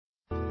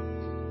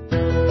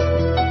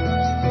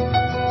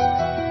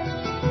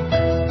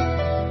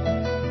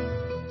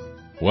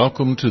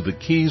Welcome to the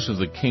Keys of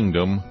the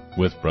Kingdom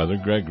with Brother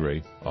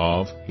Gregory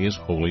of His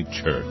Holy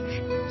Church.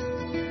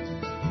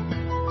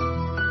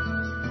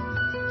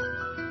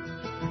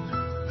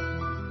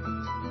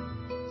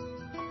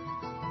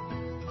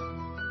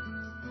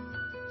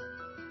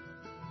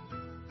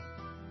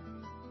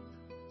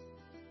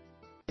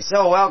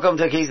 So welcome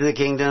to Keys of the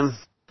Kingdom.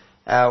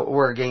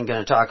 We're again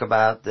going to talk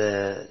about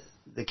the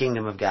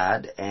kingdom of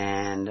God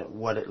and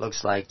what it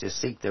looks like to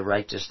seek the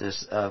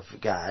righteousness of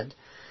God.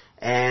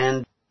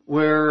 And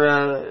we're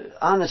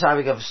on the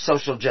topic of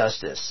social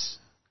justice.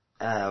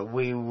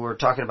 We were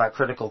talking about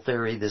critical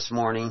theory this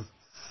morning,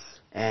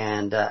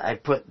 and I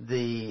put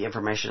the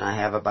information I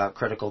have about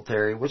critical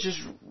theory, which is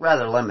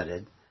rather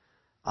limited,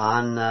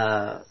 on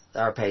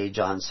our page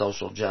on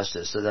social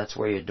justice. So that's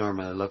where you'd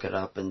normally look it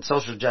up. And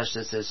social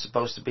justice is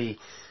supposed to be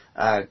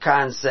a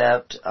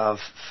concept of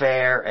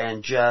fair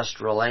and just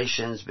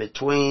relations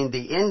between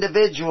the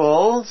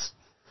individuals,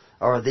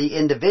 or the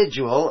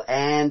individual,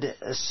 and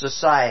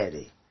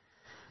society.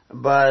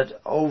 But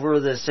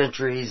over the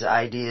centuries,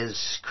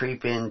 ideas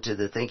creep into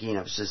the thinking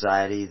of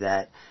society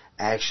that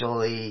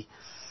actually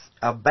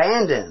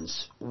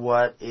abandons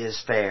what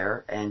is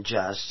fair and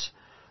just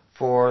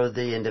for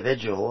the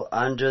individual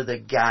under the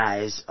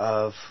guise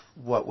of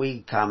what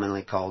we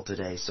commonly call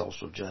today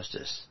social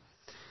justice.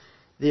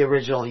 The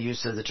original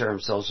use of the term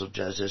social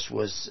justice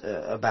was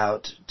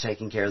about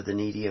taking care of the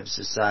needy of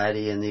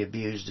society and the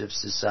abused of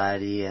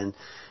society and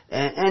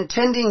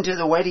tending to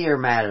the weightier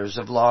matters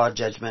of law,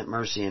 judgment,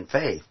 mercy, and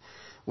faith.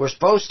 We're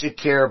supposed to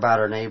care about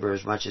our neighbor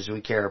as much as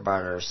we care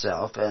about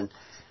ourselves, and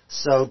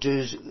so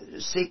to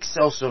seek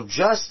social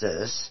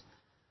justice,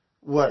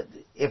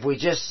 if we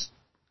just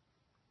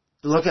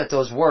look at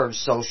those words,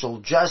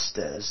 social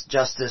justice,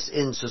 justice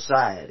in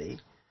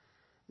society,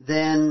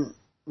 then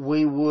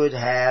we would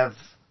have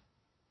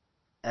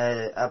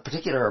a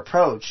particular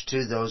approach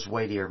to those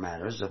weightier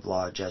matters of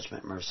law,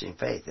 judgment, mercy, and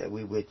faith. That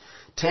we would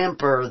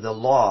temper the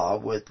law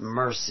with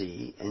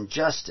mercy and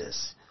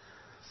justice.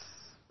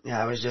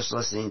 I was just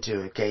listening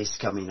to a case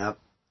coming up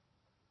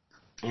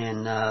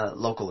in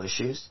local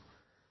issues,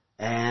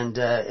 and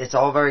it's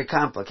all very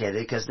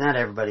complicated because not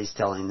everybody's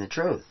telling the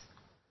truth.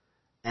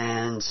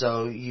 And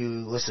so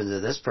you listen to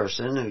this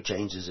person who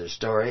changes their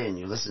story, and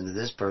you listen to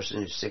this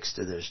person who sticks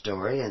to their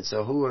story, and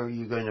so who are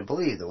you going to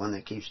believe? The one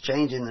that keeps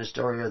changing their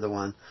story or the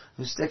one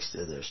who sticks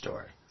to their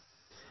story?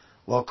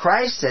 Well,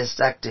 Christ has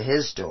stuck to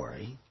His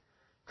story.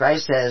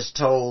 Christ has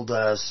told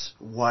us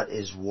what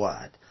is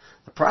what.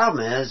 The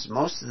problem is,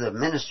 most of the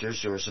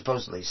ministers who are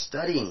supposedly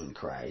studying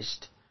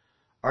Christ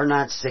are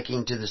not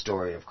sticking to the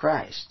story of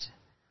Christ.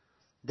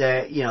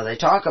 They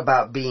talk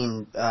about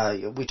being,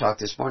 we talked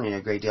this morning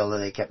a great deal, that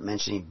they kept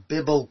mentioning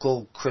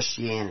biblical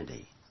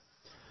Christianity.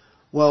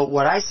 Well,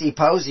 what I see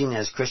posing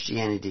as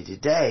Christianity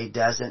today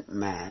doesn't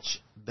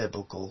match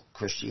biblical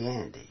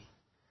Christianity.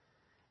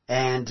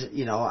 And,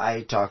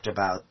 I talked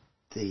about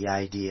the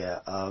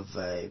idea of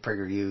a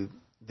PragerU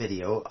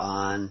video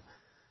on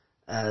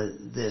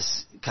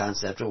this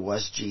concept of,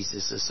 was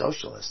Jesus a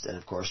socialist? And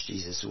of course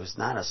Jesus was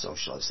not a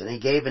socialist. And he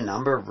gave a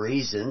number of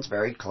reasons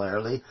very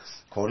clearly,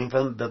 quoting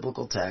from the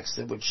biblical text,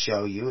 that would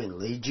show you and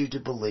lead you to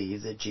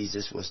believe that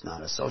Jesus was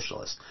not a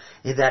socialist.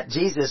 That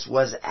Jesus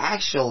was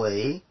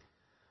actually,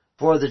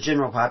 for the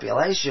general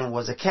population,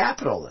 was a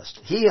capitalist.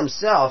 He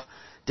himself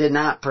did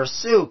not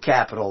pursue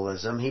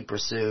capitalism. He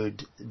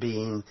pursued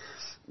being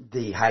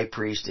the high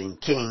priest and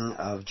king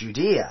of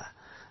Judea.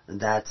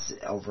 That's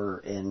over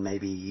in,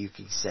 maybe you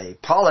could say,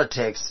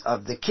 politics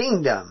of the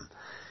kingdom.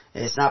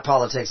 It's not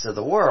politics of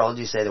the world.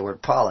 You say the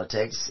word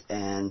politics,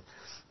 and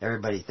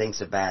everybody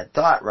thinks a bad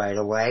thought right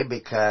away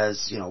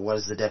because, what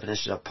is the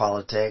definition of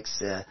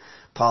politics?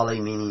 Poly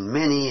meaning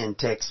many, and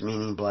ticks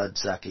meaning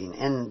blood-sucking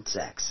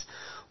insects.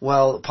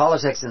 Well,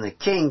 politics in the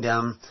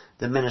kingdom,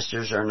 the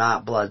ministers are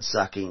not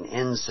blood-sucking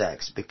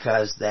insects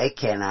because they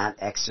cannot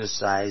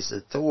exercise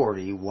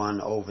authority one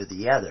over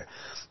the other.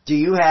 Do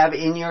you have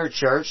in your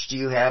church, do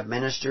you have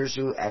ministers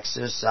who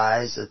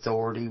exercise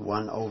authority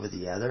one over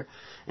the other?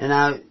 And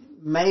now,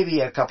 maybe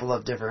a couple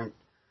of different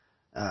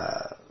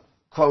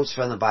quotes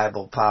from the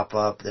Bible pop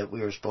up that we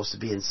were supposed to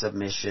be in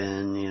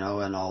submission,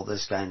 and all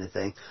this kind of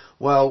thing.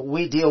 Well,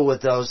 we deal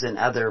with those in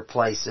other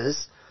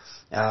places.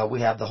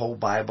 We have the whole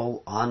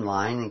Bible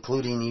online,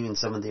 including even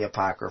some of the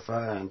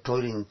Apocrypha,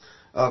 including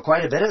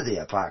quite a bit of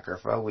the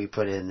Apocrypha we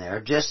put in there,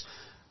 just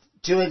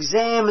to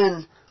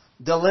examine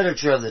the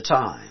literature of the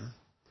time.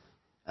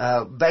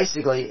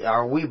 Basically,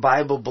 are we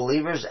Bible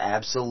believers?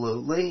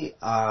 Absolutely.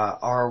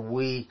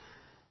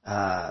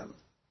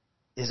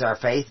 Is our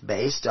faith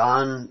based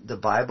on the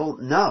Bible?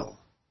 No.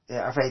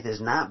 Our faith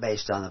is not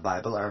based on the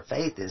Bible. Our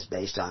faith is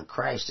based on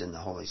Christ and the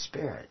Holy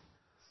Spirit.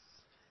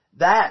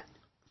 That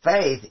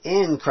faith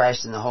in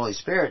Christ and the Holy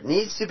Spirit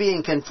needs to be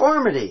in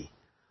conformity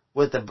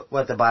with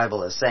what the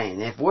Bible is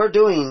saying. If we're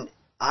doing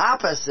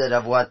opposite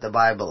of what the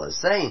Bible is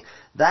saying,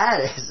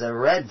 that is a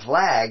red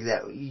flag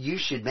that you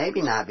should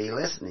maybe not be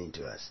listening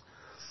to us.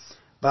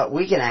 But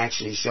we can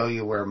actually show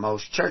you where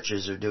most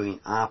churches are doing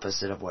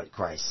opposite of what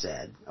Christ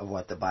said, of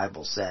what the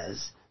Bible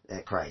says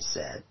that Christ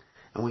said.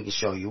 And we can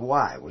show you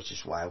why, which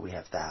is why we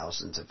have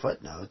thousands of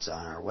footnotes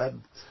on our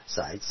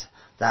websites,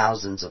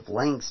 thousands of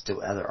links to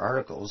other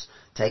articles,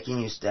 taking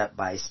you step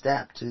by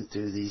step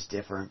through these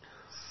different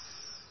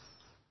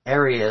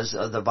areas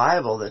of the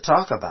Bible that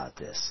talk about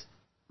this.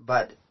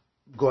 But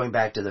going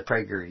back to the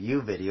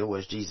PragerU video,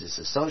 was Jesus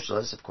a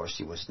socialist? Of course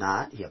he was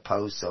not. He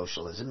opposed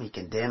socialism. He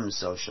condemned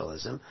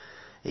socialism.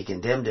 He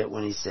condemned it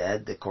when he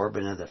said the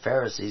Corban of the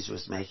Pharisees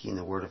was making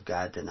the Word of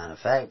God to none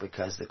effect,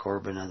 because the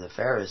Corban of the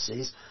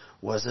Pharisees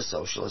was a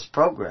socialist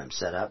program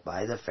set up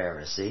by the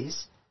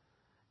Pharisees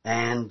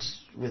and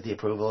with the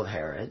approval of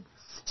Herod,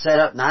 set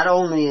up not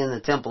only in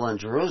the temple in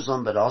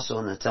Jerusalem but also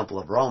in the temple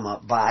of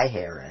Rome by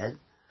Herod,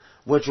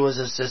 which was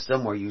a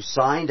system where you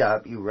signed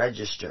up, you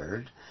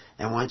registered,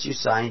 and once you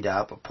signed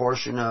up, a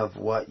portion of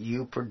what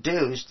you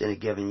produced in a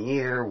given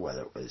year,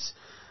 whether it was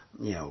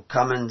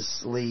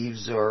Cummins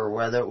leaves or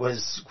whether it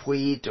was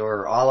wheat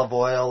or olive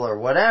oil or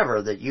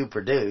whatever that you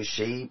produced,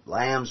 sheep,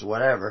 lambs,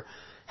 whatever,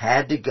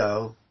 had to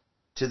go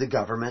to the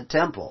government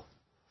temple.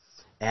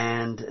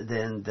 And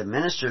then the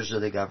ministers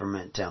of the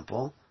government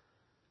temple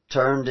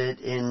turned it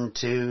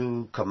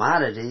into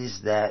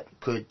commodities that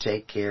could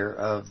take care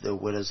of the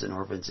widows and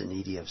orphans and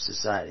needy of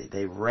society.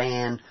 They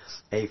ran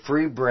a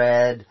free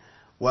bread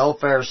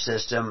welfare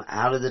system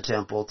out of the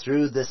temple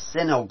through the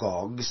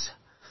synagogues.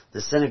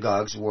 The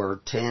synagogues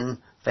were 10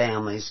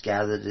 families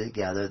gathered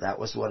together. That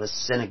was what a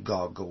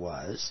synagogue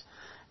was.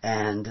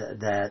 And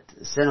that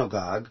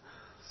synagogue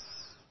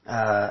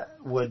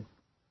would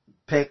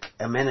pick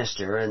a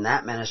minister, and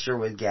that minister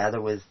would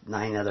gather with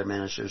 9 other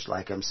ministers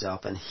like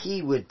himself, and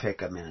he would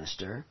pick a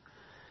minister,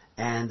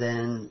 and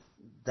then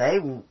they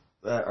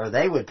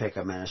would pick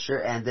a minister,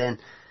 and then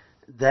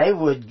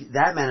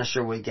that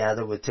minister would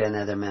gather with 10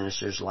 other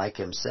ministers like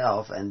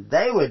himself, and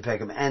they would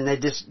pick him, and they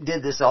just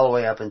did this all the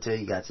way up until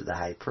you got to the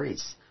high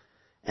priest.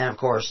 And of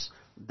course,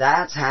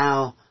 that's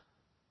how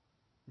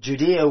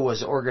Judea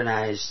was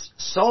organized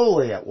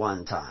solely at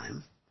one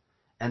time,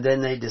 and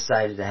then they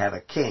decided to have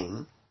a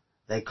king.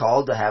 They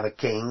called to have a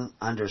king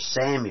under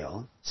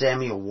Samuel.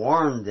 Samuel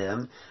warned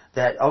them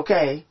that,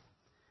 okay,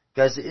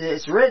 because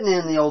it's written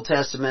in the Old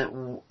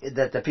Testament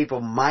that the people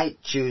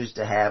might choose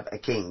to have a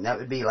king. That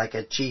would be like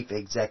a chief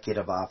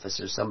executive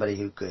officer, somebody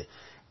who could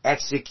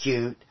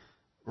execute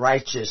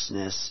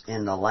righteousness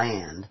in the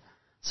land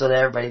so that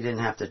everybody didn't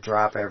have to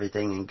drop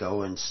everything and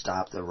go and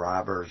stop the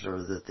robbers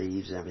or the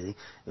thieves and everything.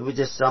 It was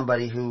just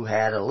somebody who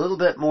had a little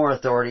bit more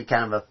authority,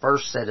 kind of a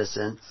first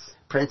citizen,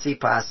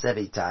 principes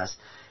civitas,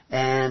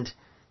 and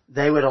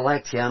they would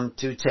elect him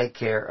to take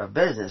care of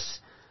business.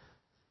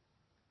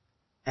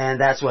 And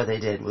that's what they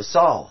did with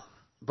Saul.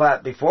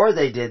 But before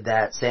they did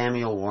that,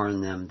 Samuel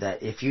warned them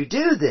that if you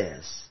do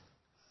this,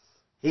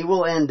 he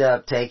will end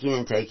up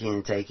taking,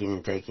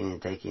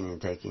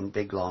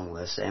 big long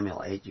list,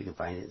 Samuel 8, you can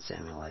find it in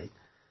Samuel 8.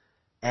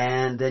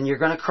 And then you're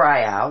going to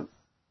cry out,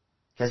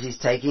 because he's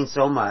taking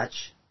so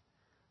much,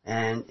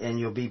 and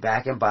you'll be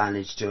back in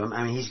bondage to him.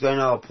 I mean, he's going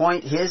to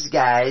appoint his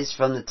guys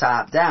from the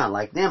top down,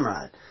 like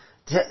Nimrod.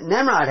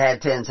 Nimrod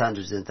had tens,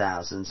 hundreds, and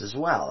thousands as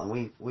well,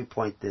 and we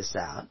point this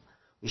out.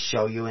 We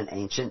show you in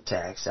ancient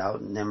texts how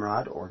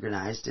Nimrod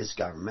organized his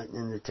government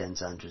in the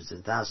tens, hundreds,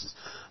 and thousands.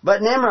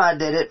 But Nimrod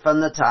did it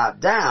from the top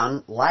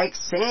down, like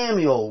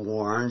Samuel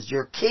warns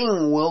your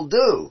king will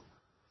do.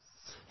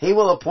 He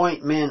will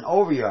appoint men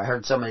over you. I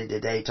heard somebody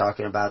today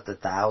talking about the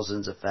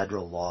thousands of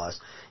federal laws.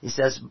 He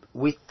says,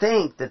 we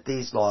think that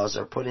these laws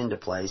are put into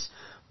place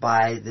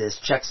by this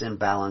checks and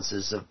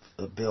balances of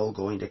a bill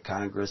going to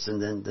Congress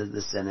and then to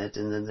the Senate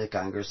and then the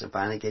Congress and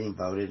finally getting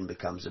voted and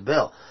becomes a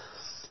bill.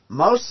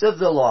 Most of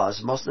the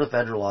laws, most of the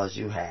federal laws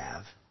you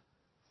have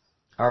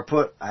are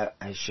put,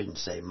 I shouldn't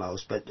say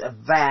most, but a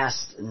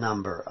vast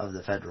number of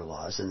the federal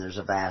laws, and there's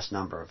a vast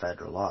number of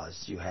federal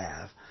laws you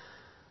have,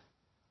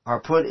 are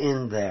put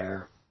in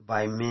there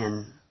by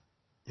men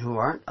who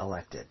aren't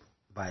elected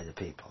by the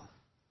people.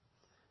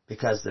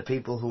 Because the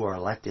people who are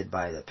elected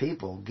by the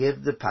people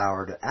give the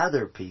power to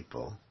other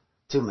people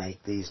to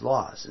make these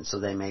laws. And so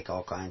they make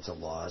all kinds of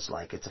laws,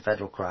 like it's a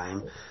federal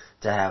crime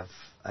to have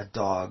a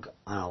dog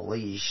on a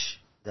leash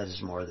that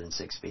is more than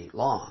 6 feet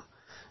long.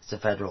 It's a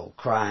federal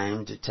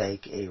crime to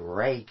take a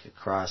rake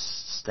across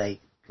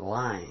state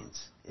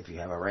lines if you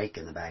have a rake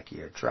in the back of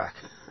your truck.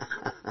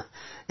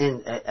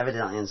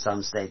 Evidently in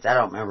some states. I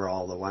don't remember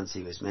all the ones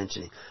he was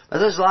mentioning. But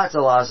there's lots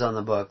of laws on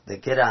the book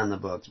that get on the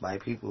books by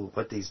people who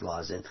put these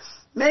laws in.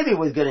 Maybe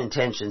with good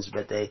intentions,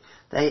 but they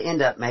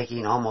end up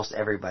making almost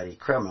everybody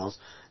criminals.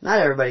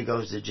 Not everybody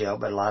goes to jail,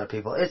 but a lot of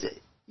people. If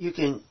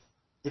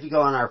you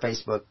go on our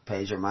Facebook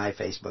page or my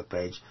Facebook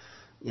page,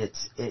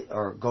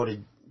 or go to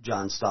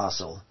John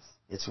Stossel,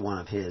 it's one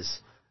of his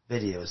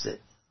videos that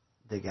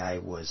the guy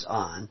was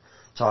on,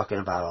 talking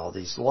about all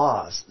these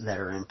laws that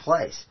are in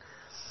place.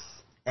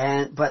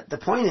 But the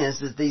point is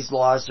that these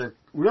laws are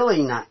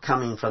really not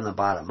coming from the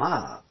bottom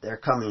up. They're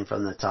coming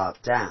from the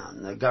top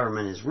down. The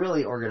government is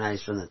really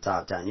organized from the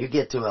top down. You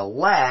get to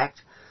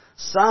elect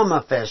some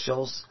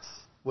officials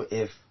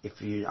if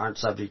you aren't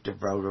subject to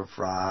voter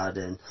fraud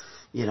and,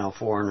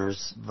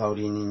 foreigners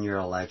voting in your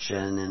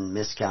election and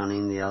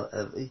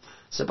miscounting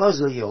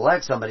supposedly you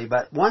elect somebody,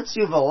 but once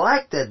you've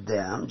elected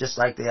them, just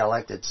like they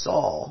elected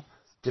Saul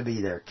to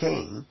be their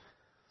king,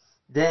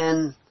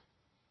 then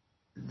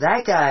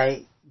that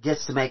guy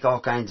gets to make all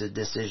kinds of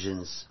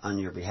decisions on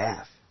your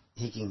behalf.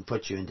 He can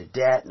put you into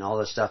debt and all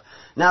this stuff.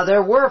 Now,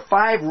 there were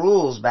 5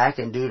 rules back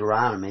in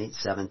Deuteronomy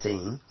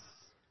 17,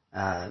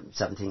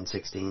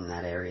 16,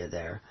 that area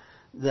there,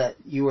 that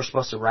you were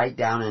supposed to write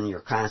down in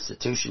your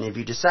constitution. If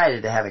you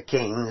decided to have a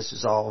king, this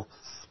is all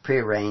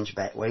prearranged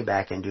way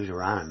back in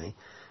Deuteronomy,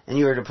 and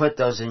you were to put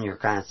those in your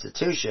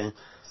constitution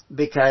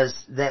because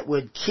that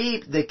would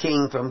keep the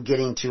king from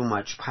getting too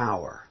much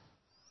power.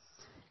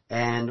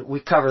 And we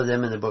cover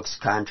them in the books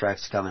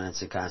Contracts,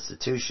 Covenants, and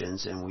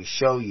Constitutions, and we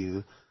show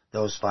you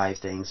those 5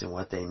 things and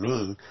what they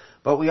mean.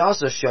 But we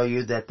also show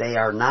you that they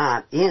are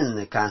not in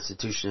the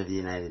Constitution of the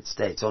United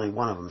States. Only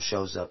one of them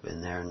shows up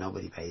in there and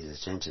nobody pays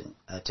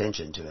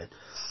attention to it.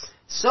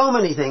 So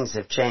many things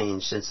have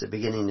changed since the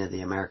beginning of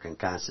the American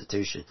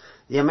Constitution.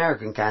 The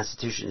American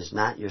Constitution is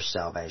not your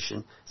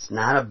salvation. It's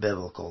not a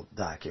biblical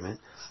document.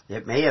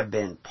 It may have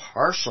been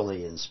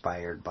partially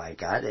inspired by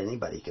God.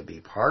 Anybody could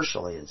be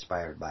partially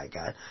inspired by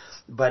God.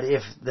 But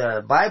if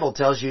the Bible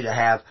tells you to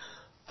have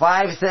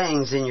 5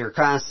 things in your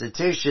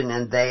Constitution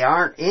and they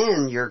aren't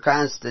in your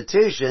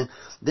Constitution,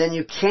 then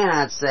you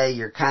cannot say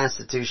your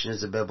Constitution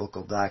is a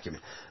biblical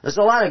document. There's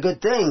a lot of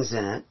good things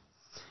in it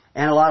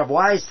and a lot of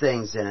wise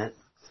things in it,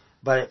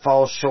 but it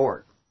falls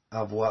short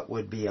of what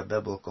would be a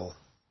biblical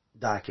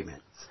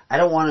document. I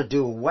don't want to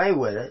do away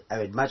with it. I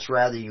would much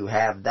rather you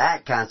have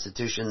that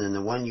Constitution than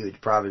the one you would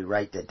probably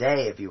write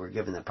today if you were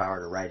given the power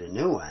to write a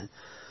new one.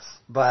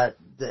 But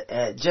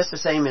just the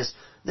same as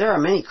there are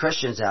many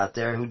Christians out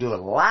there who do a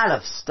lot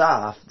of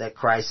stuff that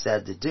Christ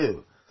said to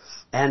do.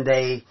 And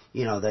they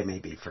may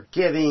be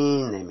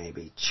forgiving, they may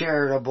be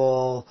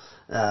charitable,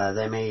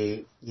 they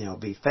may,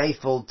 be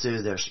faithful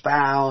to their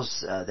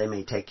spouse, they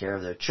may take care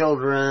of their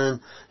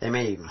children, they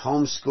may even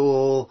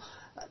homeschool.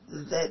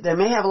 They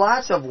may have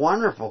lots of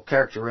wonderful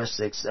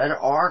characteristics that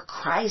are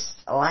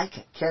Christ-like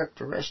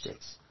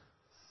characteristics.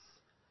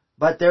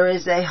 But there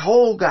is a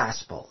whole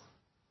gospel.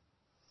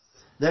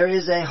 There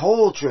is a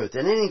whole truth,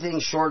 and anything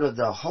short of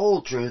the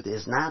whole truth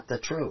is not the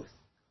truth.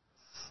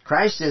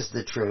 Christ is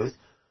the truth,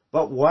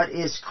 but what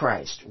is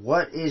Christ?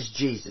 What is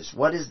Jesus?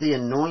 What is the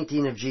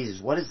anointing of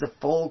Jesus? What is the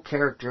full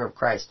character of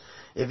Christ?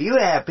 If you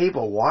have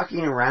people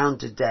walking around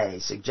today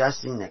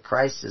suggesting that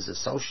Christ is a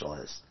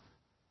socialist,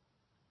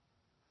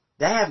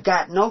 they have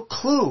got no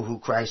clue who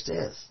Christ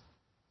is.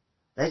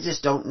 They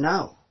just don't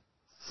know.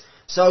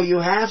 So you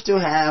have to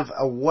have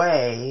a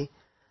way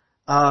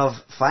of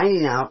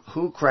finding out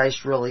who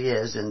Christ really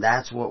is, and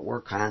that's what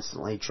we're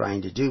constantly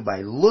trying to do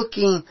by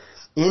looking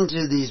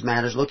into these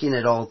matters, looking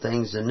at all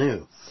things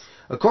anew.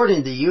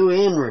 According to the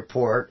UN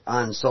report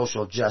on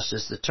social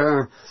justice, the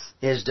term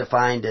is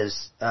defined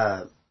as,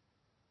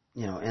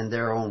 in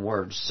their own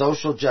words,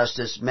 social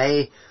justice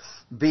may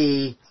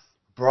be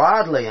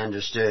broadly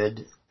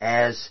understood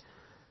as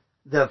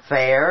the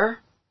fair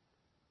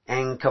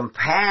and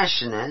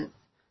compassionate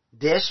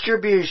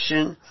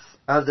distribution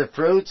of the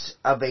fruits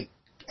of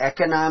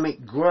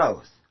economic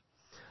growth.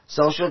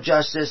 Social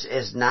justice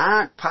is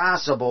not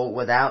possible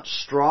without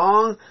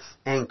strong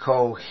and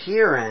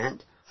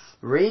coherent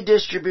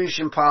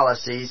redistribution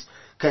policies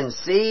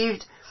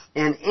conceived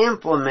and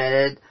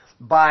implemented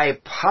by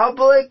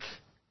public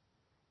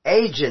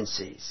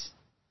agencies.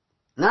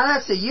 Now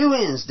that's the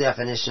UN's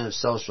definition of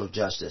social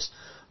justice.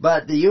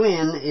 But the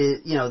UN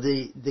is,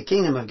 the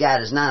Kingdom of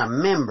God is not a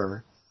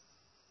member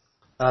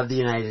of the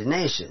United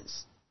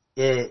Nations.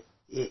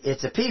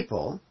 It's a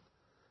people,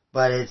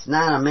 but it's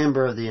not a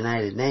member of the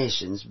United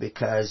Nations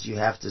because you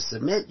have to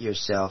submit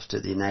yourself to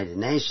the United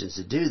Nations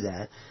to do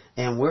that,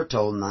 and we're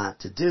told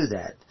not to do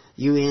that.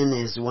 UN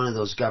is one of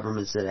those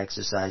governments that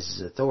exercises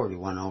authority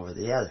one over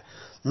the other.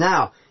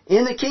 Now,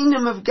 in the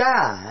Kingdom of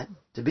God,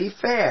 to be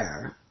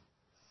fair,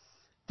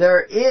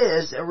 there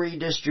is a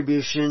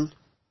redistribution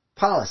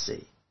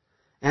policy.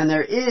 And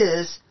there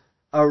is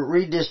a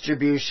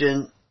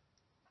redistribution,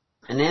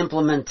 an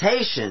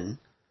implementation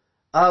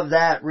of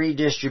that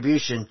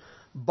redistribution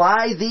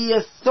by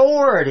the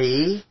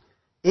authority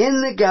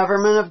in the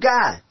government of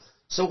God.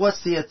 So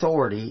what's the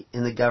authority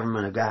in the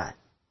government of God?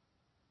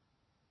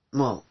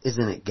 Well,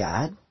 isn't it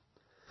God?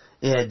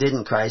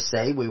 Didn't Christ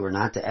say we were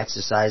not to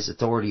exercise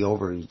authority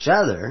over each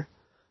other?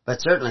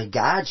 But certainly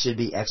God should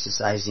be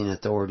exercising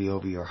authority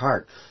over your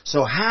heart.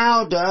 So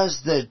how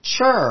does the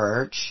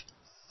church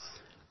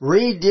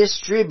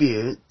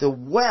redistribute the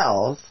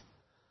wealth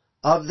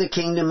of the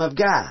kingdom of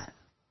God?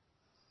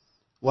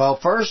 Well,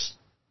 first,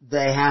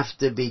 they have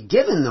to be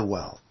given the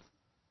wealth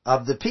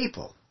of the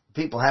people.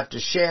 People have to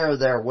share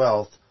their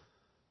wealth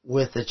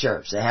with the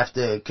church. They have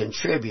to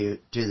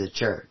contribute to the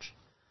church.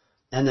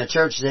 And the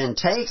church then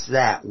takes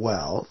that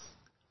wealth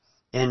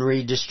and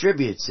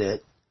redistributes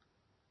it.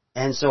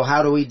 And so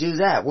how do we do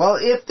that? Well,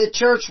 if the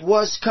church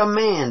was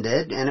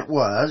commanded, and it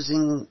was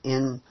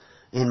in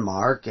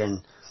Mark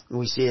and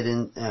We see it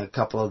in a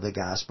couple of the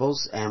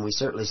Gospels, and we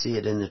certainly see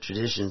it in the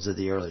traditions of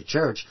the early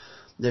church.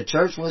 The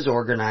church was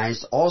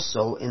organized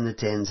also in the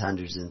tens,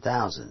 hundreds, and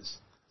thousands.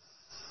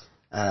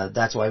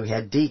 That's why we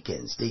had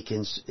deacons.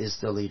 Deacons is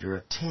the leader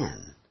of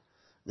 10.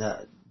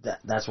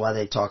 That's why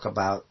they talk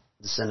about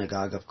the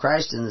synagogue of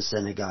Christ and the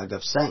synagogue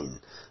of Satan.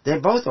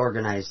 They're both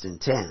organized in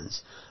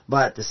tens,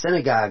 but the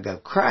synagogue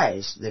of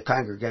Christ, the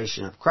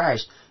congregation of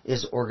Christ,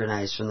 is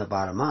organized from the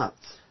bottom up.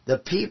 The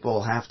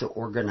people have to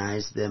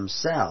organize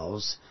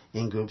themselves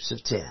in groups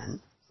of 10,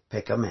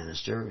 pick a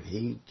minister.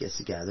 He gets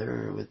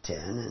together with 10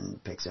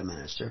 and picks a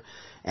minister.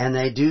 And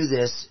they do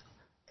this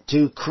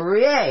to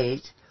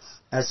create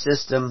a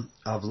system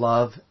of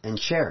love and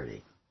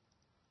charity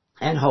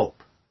and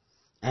hope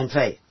and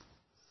faith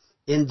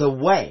in the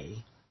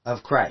way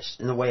of Christ.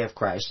 And the way of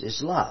Christ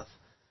is love.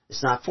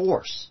 It's not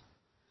force.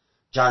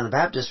 John the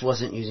Baptist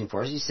wasn't using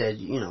force. He said,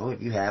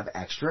 if you have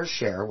extra,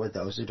 share with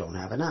those who don't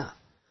have enough.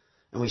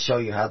 And we show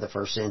you how the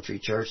first century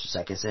church, the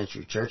second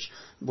century church,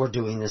 were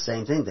doing the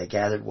same thing. They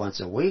gathered once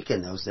a week,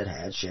 and those that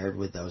had shared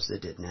with those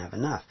that didn't have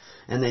enough.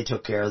 And they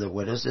took care of the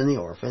widows and the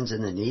orphans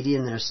and the needy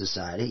in their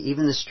society,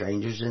 even the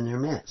strangers in their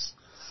midst.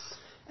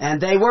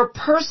 And they were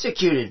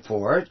persecuted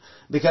for it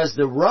because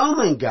the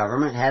Roman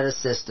government had a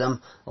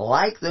system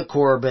like the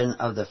Corban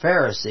of the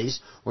Pharisees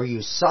where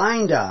you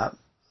signed up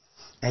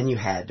and you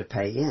had to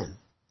pay in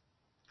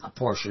a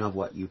portion of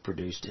what you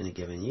produced in a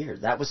given year.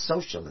 That was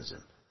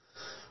socialism.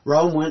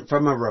 Rome went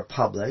from a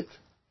republic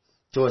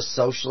to a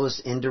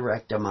socialist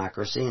indirect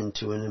democracy and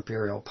to an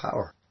imperial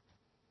power.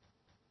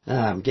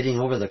 I'm getting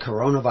over the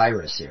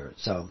coronavirus here.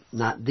 So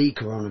not the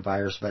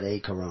coronavirus, but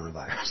a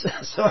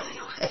coronavirus. So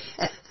anyway,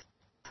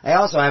 I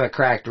also have a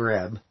cracked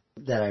rib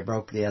that I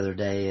broke the other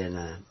day in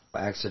an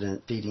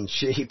accident feeding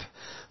sheep.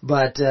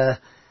 But,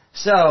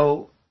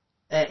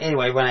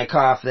 anyway, when I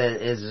cough,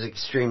 that is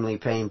extremely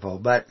painful.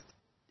 But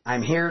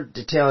I'm here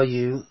to tell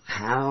you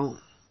how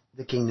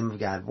the kingdom of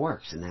God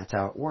works, and that's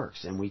how it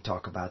works. And we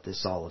talk about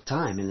this all the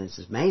time, and it's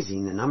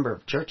amazing the number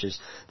of churches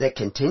that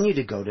continue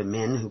to go to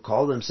men who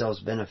call themselves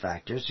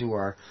benefactors, who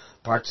are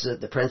parts of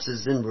the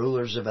princes and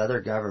rulers of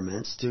other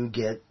governments, to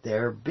get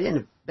their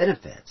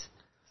benefits.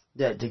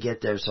 To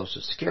get their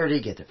Social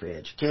Security, get their free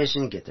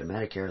education, get their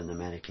Medicare and their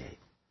Medicaid.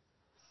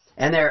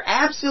 And they're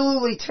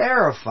absolutely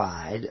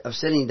terrified of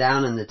sitting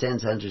down in the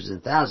tens, hundreds,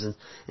 and thousands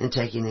and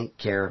taking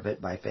care of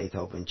it by faith,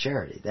 hope, and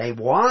charity. They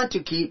want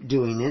to keep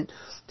doing it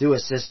through a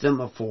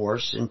system of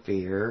force and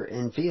fear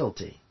and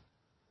fealty.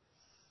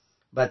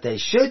 But they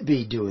should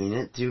be doing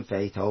it through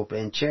faith, hope,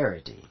 and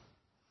charity,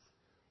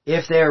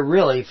 if they're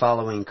really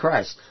following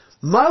Christ.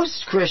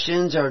 Most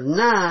Christians are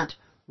not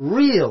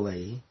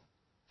really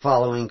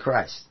following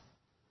Christ.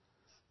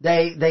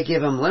 They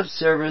give him lip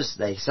service.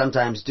 They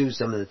sometimes do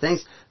some of the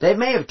things. They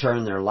may have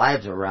turned their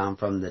lives around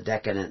from the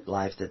decadent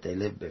life that they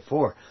lived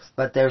before,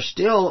 but they're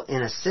still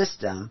in a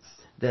system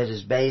that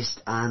is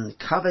based on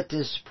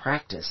covetous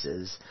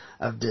practices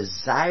of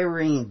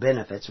desiring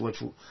benefits,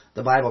 which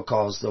the Bible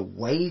calls the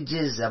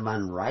wages of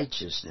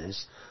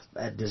unrighteousness,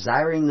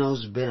 desiring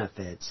those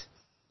benefits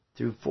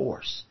through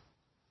force.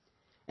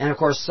 And of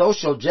course,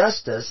 social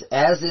justice,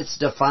 as it's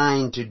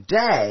defined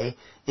today,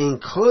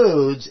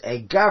 includes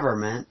a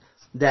government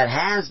that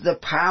has the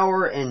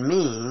power and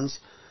means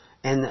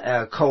and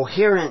a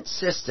coherent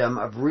system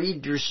of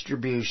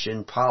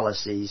redistribution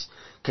policies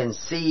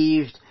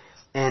conceived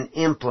and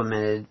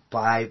implemented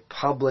by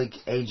public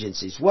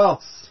agencies.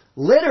 Well,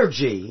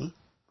 liturgy,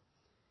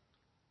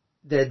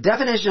 the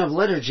definition of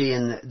liturgy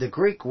in the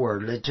Greek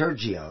word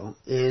liturgio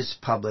is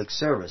public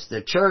service.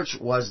 The church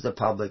was the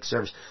public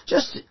service.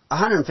 Just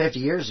 150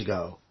 years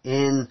ago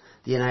in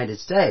the United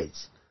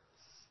States,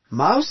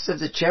 most of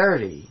the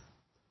charity,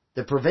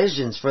 the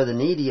provisions for the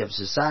needy of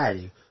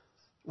society,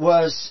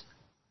 was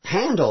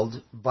handled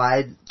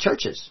by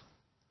churches,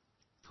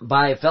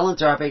 by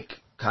philanthropic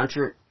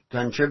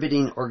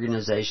contributing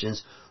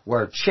organizations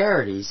where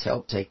charities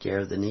help take care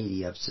of the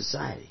needy of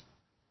society.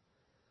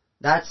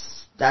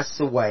 That's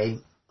the way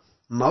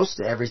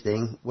most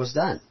everything was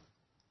done.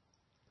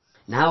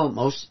 Now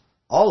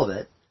all of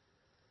it,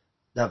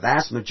 the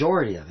vast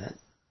majority of it,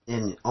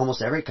 in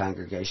almost every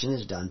congregation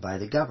is done by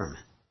the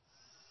government.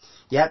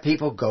 Yet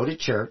people go to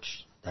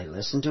church, they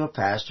listen to a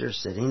pastor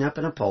sitting up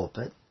in a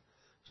pulpit,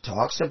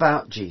 talks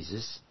about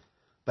Jesus,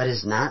 but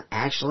is not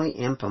actually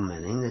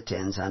implementing the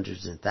tens,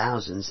 hundreds, and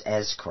thousands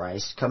as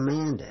Christ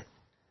commanded.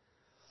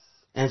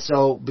 And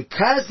so,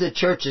 because the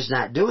church is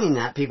not doing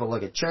that, people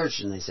look at church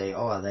and they say,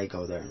 oh, they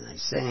go there and they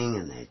sing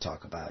and they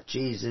talk about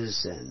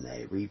Jesus and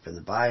they read from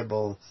the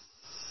Bible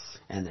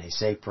and they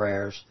say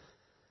prayers.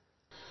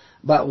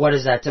 But what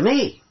is that to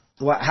me?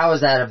 How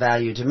is that of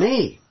value to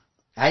me?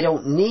 I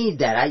don't need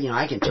that.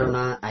 I can turn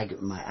on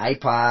my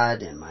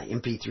iPod and my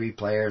MP3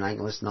 player and I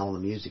can listen to all the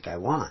music I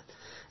want.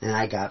 And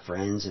I got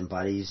friends and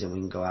buddies and we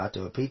can go out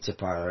to a pizza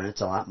parlor and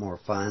it's a lot more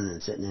fun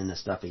than sitting in a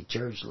stuffy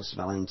church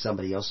smelling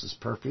somebody else's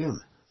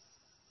perfume.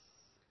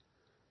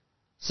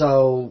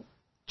 So,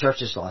 church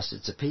has lost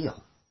its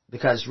appeal.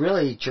 Because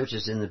really,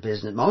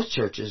 most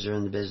churches are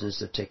in the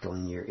business of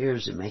tickling your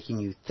ears and making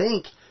you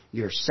think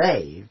you're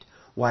saved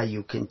while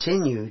you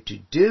continue to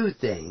do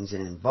things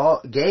and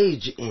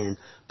engage in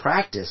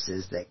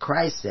practices that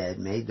Christ said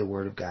made the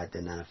Word of God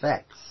to none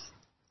effect.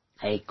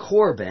 A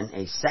Corban,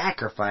 a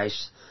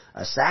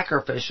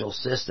sacrificial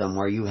system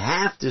where you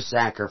have to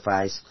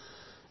sacrifice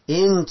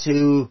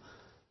into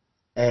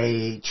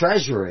a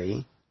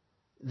treasury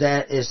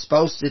that is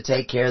supposed to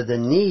take care of the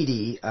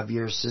needy of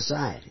your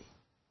society.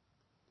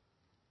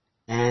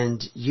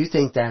 And you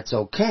think that's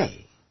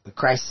okay. But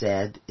Christ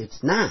said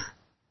it's not.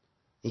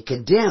 He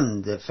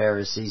condemned the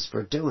Pharisees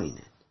for doing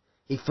it.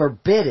 He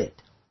forbid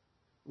it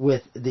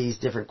with these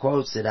different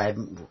quotes that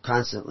I'm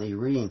constantly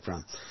reading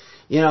from.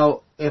 You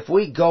know, if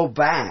we go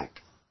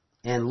back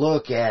and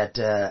look at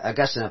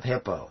Augustine of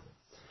Hippo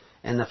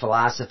and the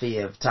philosophy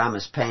of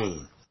Thomas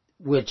Paine,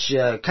 which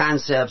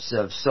concepts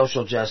of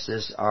social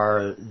justice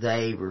are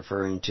they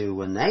referring to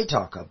when they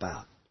talk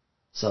about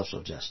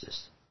social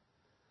justice?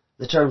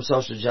 The term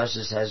social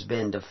justice has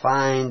been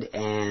defined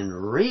and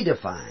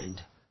redefined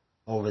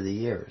over the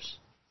years.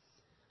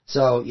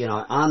 So, you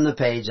know, on the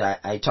page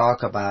I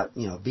talk about,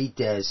 you know,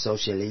 vitae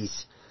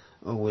socialis,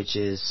 which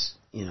is,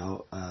 you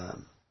know,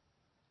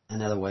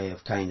 another way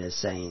of kind of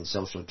saying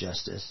social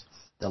justice,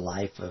 the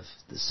life of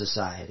the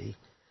society.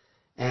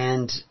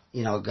 And,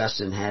 you know,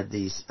 Augustine had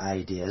these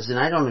ideas, and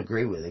I don't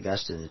agree with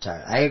Augustine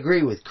entirely. I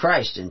agree with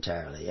Christ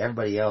entirely.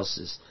 Everybody else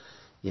is,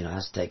 you know,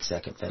 has to take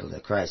second fiddle to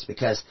Christ,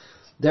 because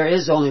there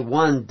is only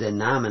one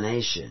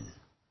denomination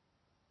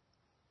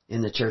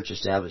in the church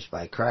established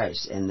by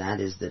Christ, and that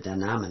is the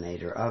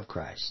denominator of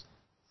Christ.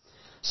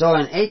 So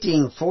in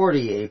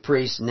 1840, a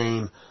priest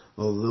named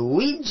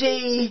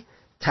Luigi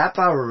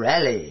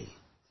Taparelli,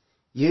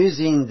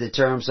 using the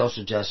term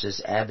social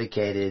justice,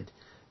 advocated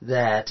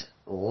that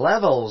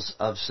levels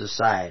of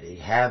society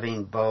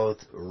having both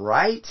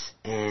rights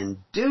and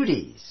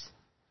duties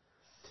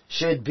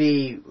should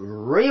be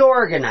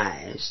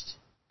reorganized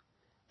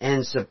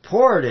and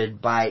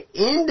supported by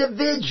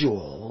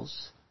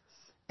individuals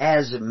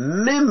as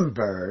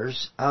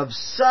members of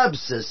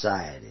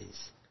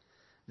sub-societies.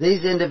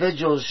 These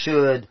individuals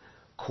should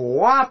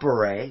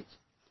cooperate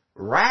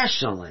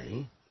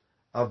rationally,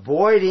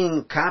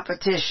 avoiding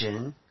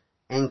competition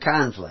and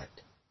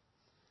conflict.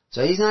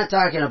 So he's not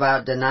talking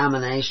about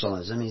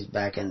denominationalism. He's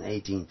back in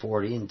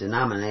 1840, and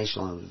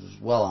denominationalism was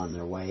well on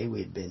their way.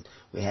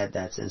 We had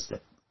that since the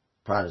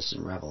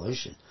Protestant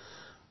Revolution.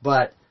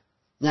 But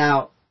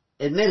now,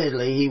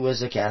 admittedly, he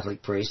was a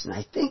Catholic priest, and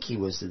I think he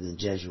was in the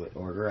Jesuit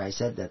order. I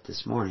said that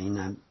this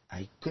morning.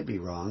 I could be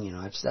wrong. You know,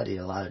 I've studied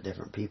a lot of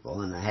different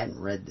people, and I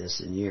hadn't read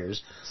this in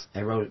years.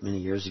 I wrote it many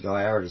years ago.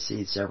 I already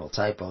see several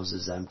typos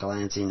as I'm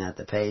glancing at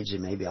the page,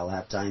 and maybe I'll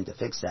have time to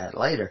fix that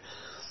later.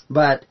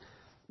 But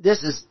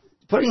this is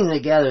putting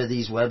together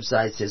these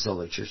websites,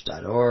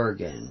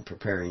 hisholychurch.org, and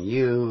preparing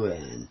you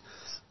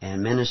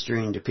and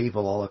ministering to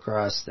people all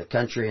across the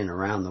country and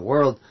around the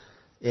world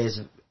is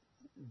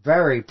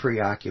very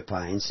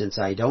preoccupying, since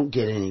I don't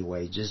get any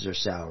wages or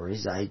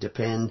salaries. I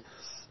depend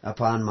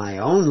upon my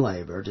own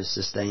labor to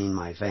sustain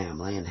my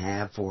family, and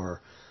have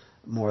for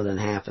more than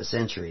half a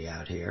century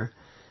out here.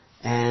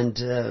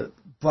 And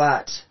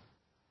but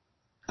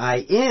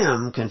I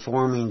am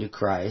conforming to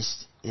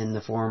Christ in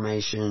the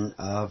formation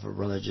of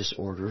religious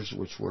orders,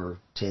 which were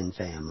 10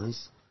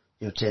 families,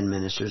 10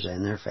 ministers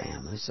and their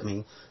families. I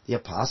mean, the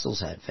apostles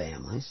had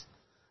families.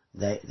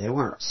 They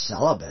weren't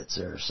celibates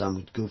or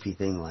some goofy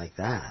thing like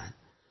that.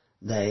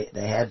 They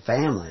had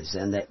families,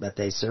 but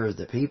they served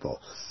the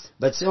people.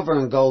 But silver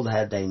and gold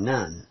had they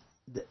none.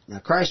 Now,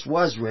 Christ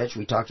was rich.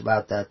 We talked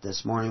about that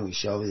this morning. We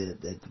showed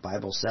that the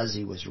Bible says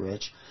he was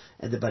rich,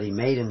 but he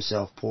made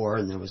himself poor,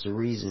 and there was a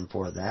reason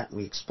for that.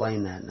 We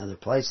explained that in other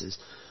places.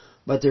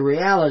 But the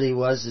reality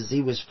was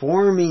he was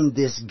forming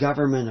this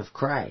government of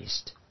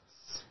Christ,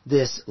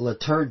 this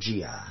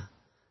liturgia,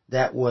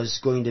 that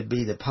was going to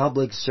be the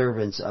public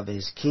servants of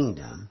his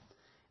kingdom.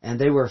 And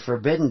they were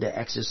forbidden to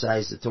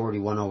exercise authority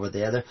one over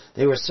the other.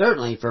 They were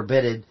certainly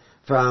forbidden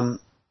from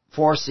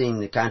forcing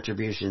the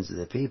contributions of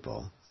the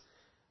people.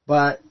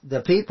 But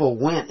the people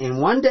went in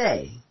one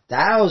day,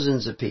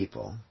 thousands of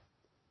people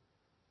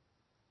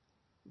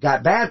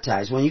got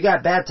baptized. When you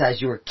got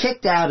baptized, you were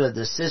kicked out of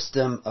the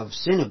system of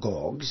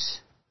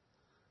synagogues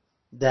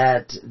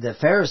that the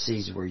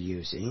Pharisees were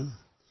using.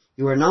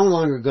 You were no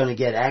longer going to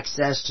get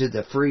access to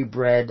the free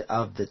bread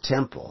of the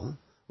temple.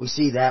 We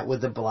see that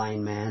with the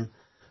blind man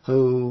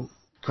who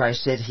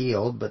Christ had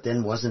healed, but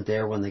then wasn't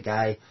there when the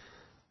guy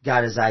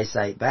got his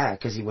eyesight back,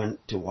 because he went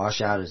to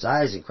wash out his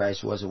eyes, and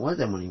Christ wasn't with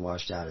him when he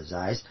washed out his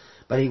eyes.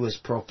 But he was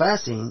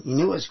professing, he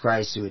knew it was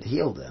Christ who had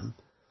healed him,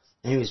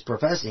 and he was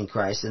professing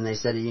Christ, and they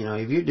said,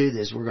 if you do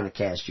this, we're going to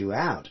cast you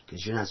out,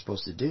 because you're not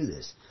supposed to do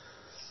this.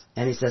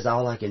 And he says,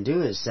 all I can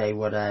do is say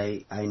what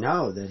I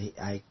know, that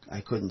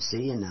I couldn't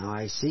see, and now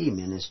I see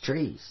men as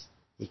trees.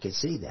 He could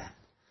see that.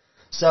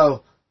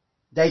 So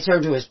they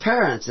turn to his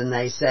parents, and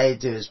they say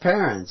to his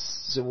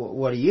parents, so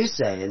what do you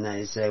say? And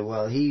they say,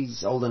 well,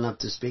 he's old enough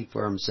to speak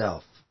for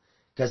himself.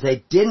 Because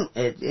they didn't,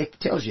 it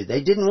tells you,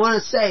 they didn't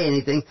want to say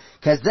anything,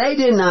 because they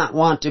did not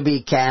want to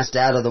be cast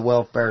out of the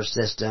welfare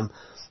system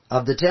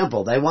of the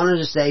temple. They wanted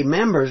to stay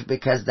members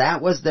because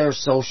that was their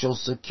social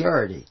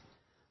security,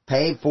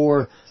 paid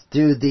for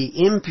through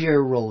the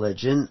impure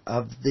religion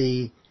of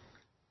the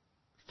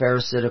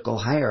Pharisaical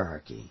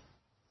hierarchy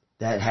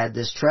that had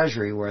this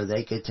treasury where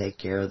they could take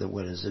care of the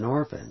widows and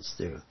orphans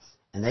through.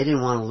 And they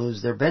didn't want to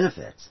lose their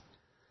benefits.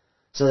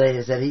 So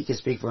they said he could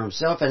speak for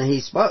himself, and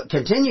he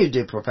continued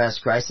to profess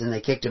Christ, and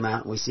they kicked him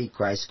out, and we see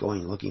Christ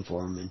going, looking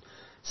for him, and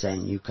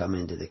saying, you come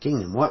into the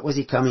kingdom. What was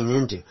he coming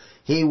into?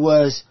 He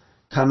was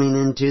coming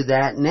into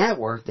that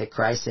network that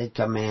Christ had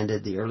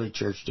commanded the early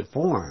church to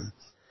form,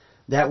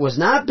 that was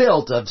not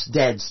built of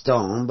dead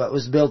stone, but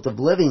was built of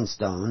living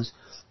stones,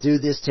 through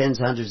this tens,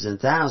 hundreds, and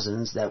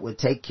thousands that would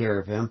take care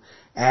of him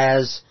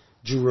as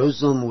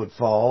Jerusalem would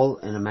fall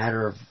in a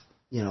matter of,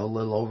 a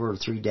little over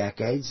 3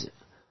 decades,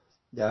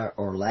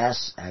 or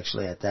less,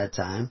 actually, at that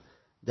time,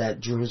 that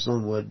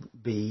Jerusalem would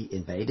be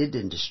invaded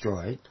and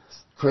destroyed.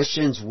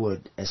 Christians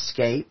would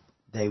escape.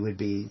 They would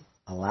be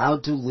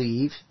allowed to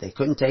leave. They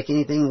couldn't take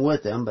anything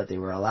with them, but they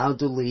were allowed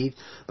to leave.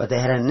 But they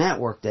had a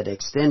network that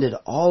extended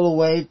all the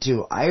way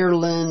to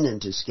Ireland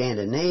and to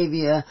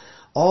Scandinavia,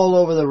 all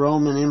over the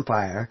Roman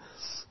Empire,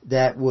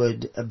 that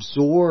would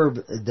absorb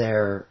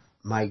their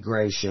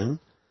migration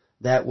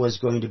that was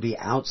going to be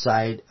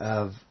outside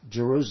of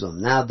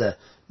Jerusalem. Now,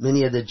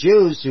 many of the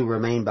Jews who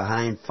remained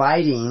behind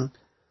fighting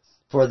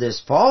for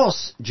this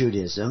false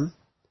Judaism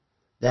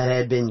that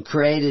had been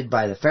created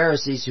by the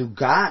Pharisees, who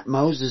got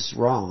Moses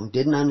wrong,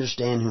 didn't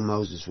understand who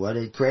Moses was.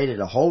 It created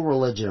a whole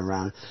religion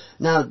around it.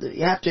 Now,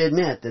 you have to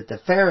admit that the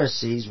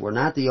Pharisees were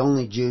not the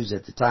only Jews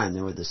at the time.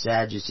 There were the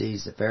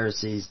Sadducees, the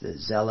Pharisees, the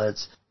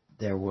Zealots,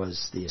 there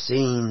was the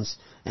Essenes,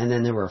 and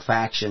then there were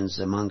factions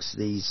amongst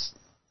these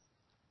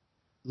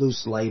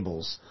loose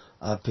labels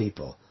of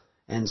people.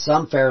 And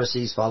some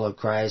Pharisees followed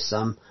Christ,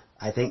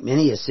 I think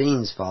many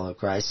Essenes followed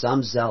Christ,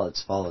 some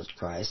Zealots followed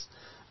Christ.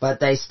 But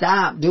they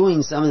stopped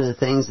doing some of the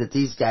things that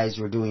these guys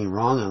were doing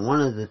wrong, and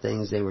one of the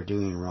things they were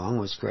doing wrong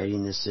was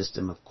creating this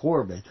system of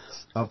Corban,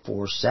 of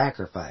forced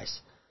sacrifice.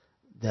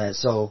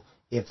 So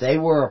if they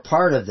were a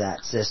part of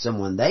that system,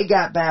 when they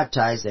got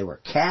baptized, they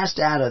were cast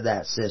out of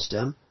that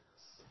system.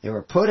 They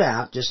were put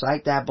out, just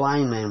like that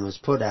blind man was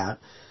put out,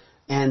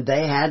 and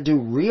they had to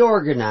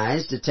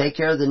reorganize to take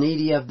care of the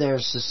needy of their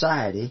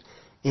society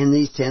in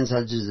these tens,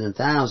 hundreds, and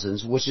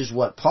thousands, which is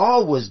what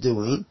Paul was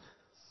doing,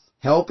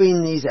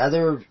 helping these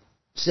other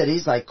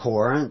cities like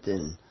Corinth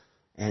and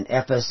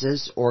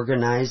Ephesus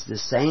organize the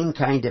same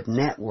kind of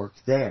network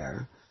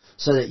there,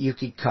 so that you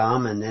could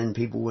come and then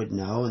people would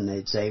know, and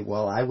they'd say,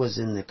 well, I was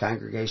in the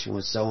congregation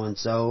with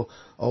so-and-so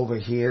over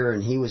here,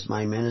 and he was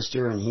my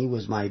minister, and he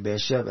was my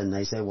bishop, and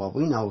they say, well,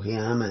 we know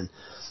him,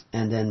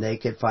 and then they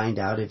could find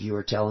out if you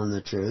were telling the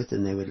truth,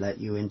 and they would let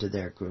you into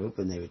their group,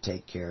 and they would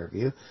take care of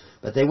you.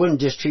 But they wouldn't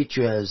just treat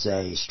you as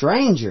a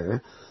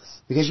stranger,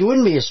 because you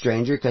wouldn't be a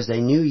stranger, because they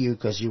knew you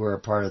because you were a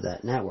part of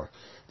that network.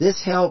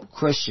 This helped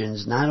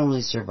Christians not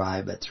only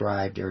survive, but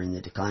thrive during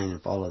the decline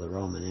and fall of the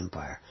Roman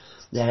Empire,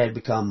 that had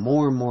become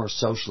more and more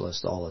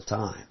socialist all the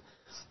time.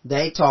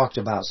 They talked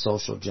about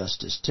social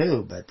justice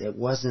too, but it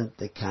wasn't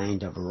the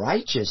kind of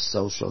righteous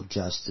social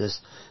justice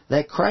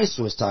that Christ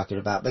was talking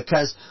about,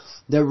 because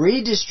the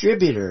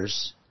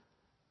redistributors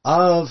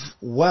of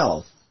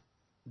wealth,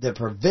 the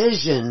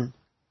provision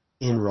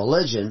in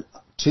religion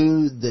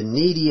to the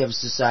needy of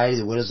society,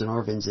 the widows and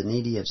orphans, the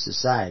needy of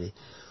society,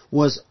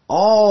 was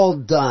all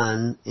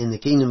done in the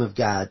kingdom of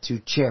God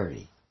through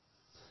charity,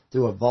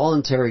 through a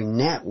voluntary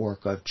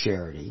network of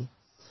charity,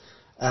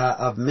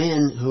 of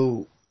men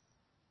who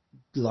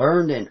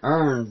learned and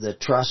earned the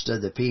trust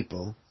of the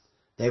people.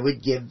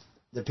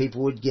 The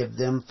people would give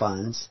them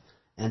funds,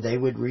 and they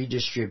would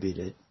redistribute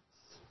it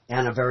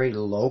on a very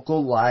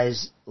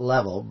localized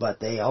level, but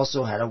they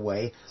also had a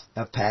way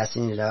of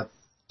passing it up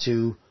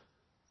through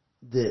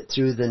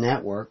the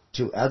network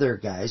to other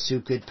guys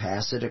who could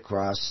pass it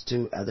across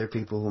to other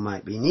people who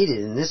might be needed.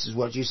 And this is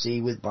what you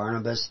see with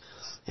Barnabas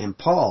and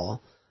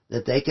Paul,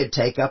 that they could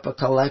take up a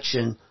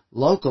collection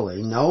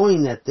locally,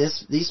 knowing that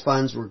these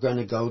funds were going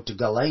to go to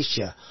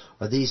Galatia,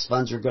 or these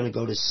funds were going to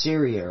go to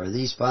Syria, or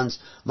these funds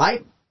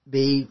might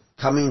be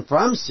coming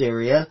from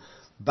Syria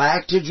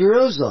back to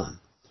Jerusalem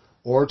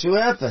or to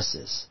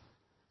Ephesus.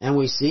 And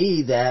we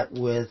see that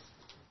with,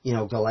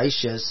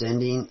 Galatia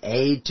sending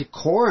aid to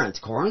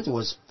Corinth. Corinth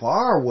was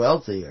far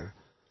wealthier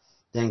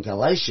than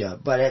Galatia,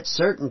 but at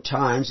certain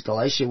times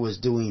Galatia was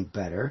doing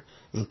better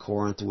and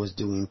Corinth was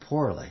doing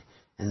poorly,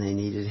 and they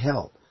needed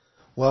help.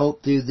 Well,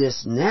 through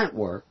this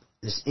network,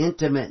 this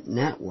intimate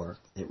network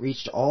that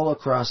reached all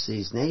across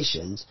these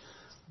nations,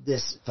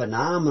 this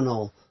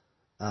phenomenal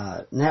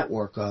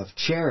network of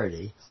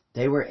charity,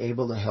 they were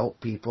able to help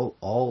people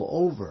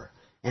all over.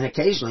 And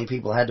occasionally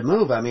people had to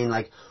move.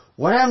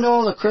 What happened to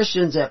all the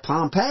Christians at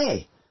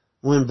Pompeii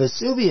when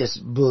Vesuvius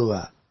blew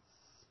up?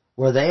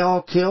 Were they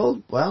all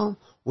killed? Well,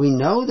 we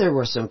know there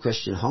were some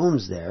Christian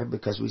homes there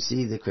because we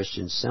see the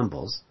Christian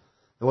symbols.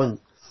 There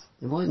wasn't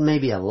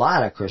maybe a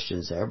lot of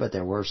Christians there, but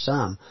there were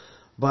some.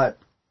 But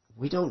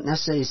we don't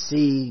necessarily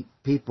see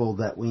people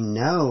that we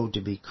know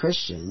to be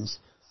Christians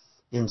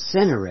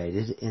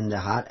incinerated in the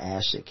hot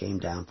ash that came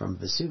down from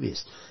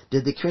Vesuvius.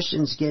 Did the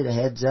Christians get a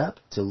heads up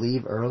to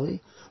leave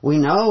early? We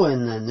know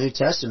in the New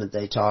Testament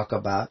they talk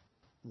about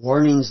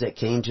warnings that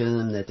came to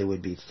them that there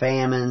would be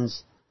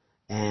famines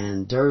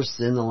and dearths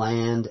in the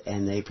land,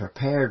 and they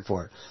prepared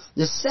for it.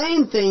 The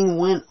same thing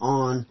went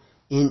on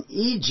in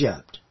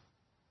Egypt.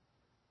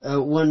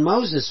 When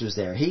Moses was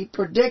there, he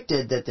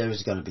predicted that there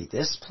was going to be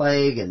this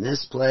plague and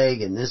this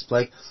plague and this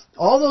plague.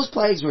 All those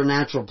plagues were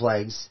natural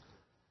plagues,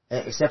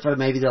 except for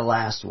maybe the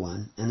last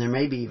one, and there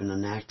may be even a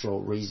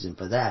natural reason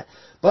for that.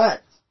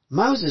 But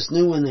Moses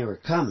knew when they were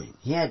coming.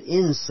 He had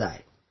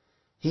insight.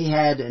 He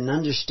had an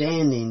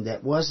understanding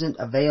that wasn't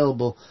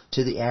available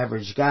to the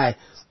average guy,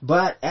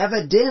 but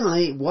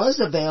evidently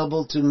was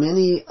available to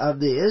many of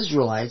the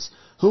Israelites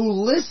who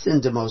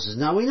listened to Moses.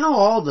 Now we know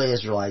all the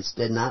Israelites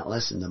did not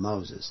listen to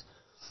Moses,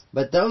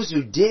 but those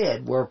who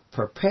did were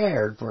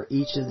prepared for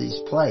each of these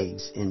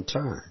plagues in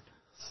turn.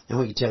 And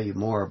we can tell you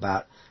more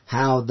about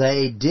how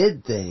they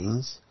did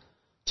things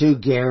to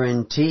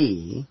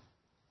guarantee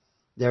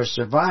their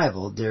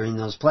survival during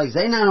those plagues.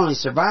 They not only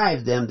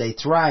survived them, they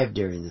thrived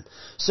during them.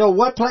 So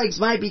what plagues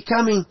might be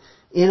coming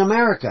in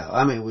America?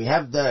 I mean, we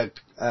have the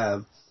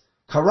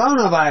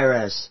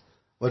coronavirus,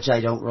 which I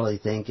don't really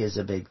think is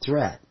a big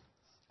threat.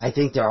 I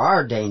think there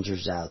are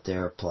dangers out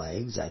there of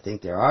plagues. I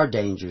think there are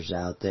dangers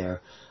out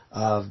there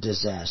of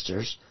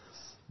disasters,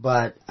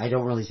 but I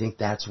don't really think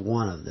that's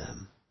one of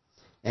them.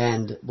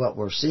 And what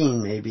we're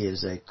seeing maybe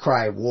is a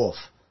cry wolf.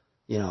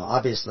 You know,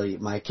 obviously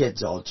my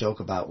kids all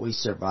joke about we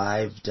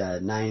survived I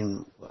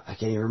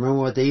can't even remember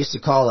what they used to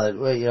call it,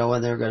 you know,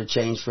 when they were going to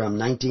change from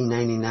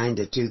 1999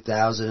 to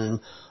 2000 and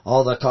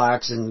all the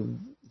clocks and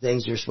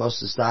things you're supposed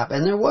to stop.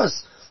 And there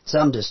was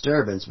some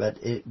disturbance, but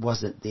it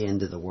wasn't the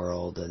end of the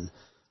world.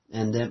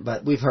 And then,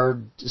 but we've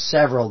heard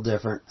several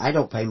different, I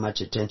don't pay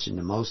much attention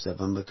to most of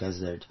them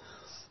because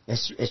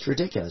it's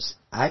ridiculous.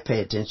 I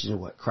pay attention to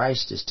what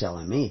Christ is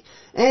telling me.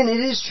 And it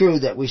is true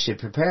that we should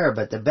prepare,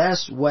 but the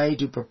best way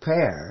to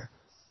prepare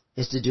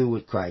is to do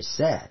what Christ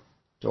said,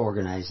 to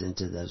organize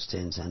into those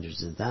tens,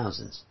 hundreds, and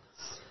thousands.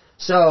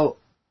 So,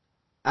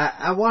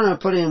 I want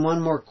to put in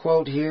one more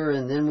quote here,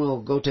 and then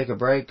we'll go take a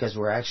break, because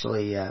we're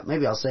actually,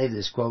 maybe I'll save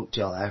this quote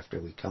till after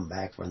we come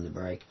back from the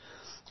break,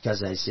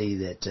 because I see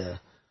that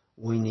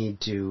we need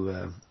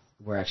to,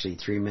 we're actually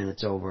 3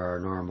 minutes over our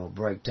normal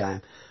break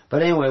time.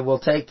 But anyway, we'll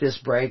take this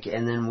break,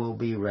 and then we'll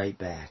be right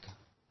back.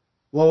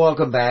 Well,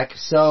 welcome back.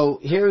 So,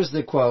 here's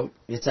the quote.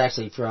 It's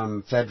actually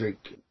from Friedrich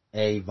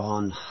A.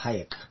 von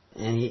Hayek.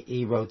 And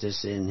he wrote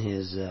this in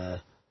his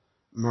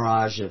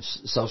Mirage of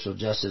Social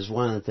Justice.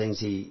 One of the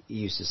things he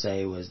used to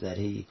say was that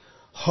he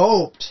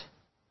hoped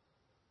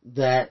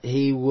that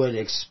he would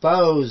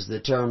expose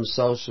the term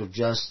social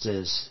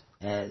justice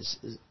as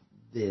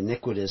the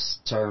iniquitous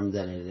term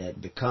that it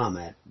had become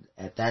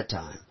at that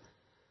time.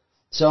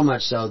 So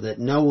much so that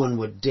no one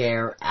would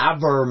dare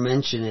ever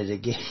mention it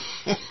again.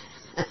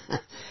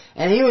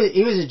 And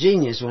he was a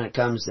genius when it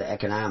comes to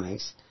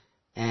economics.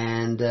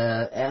 And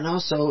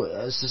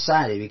also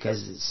society,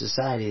 because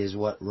society is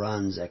what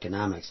runs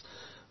economics.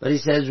 But he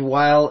says,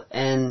 while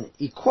an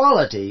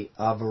equality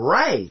of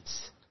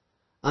rights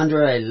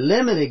under a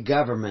limited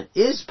government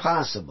is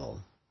possible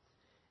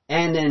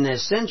and an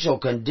essential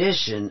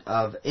condition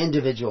of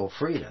individual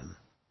freedom,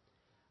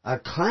 a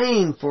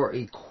claim for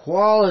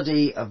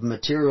equality of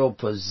material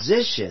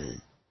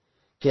position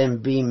can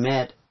be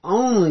met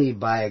only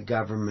by a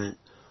government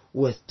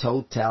with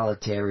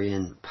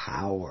totalitarian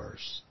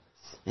powers.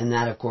 And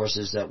that, of course,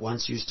 is that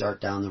once you start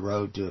down the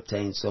road to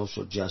obtain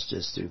social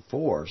justice through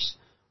force,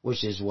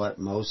 which is what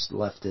most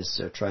leftists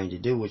are trying to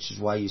do, which is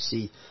why you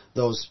see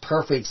those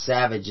perfect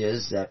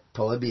savages that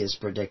Polybius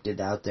predicted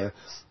out there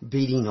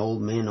beating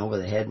old men over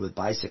the head with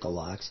bicycle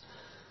locks.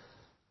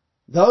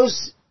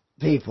 Those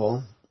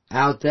people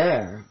out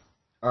there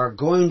are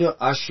going to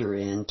usher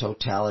in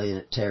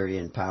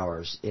totalitarian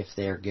powers if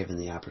they're given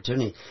the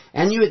opportunity.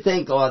 And you would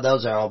think, oh,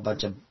 those are all a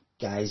bunch of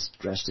guys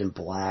dressed in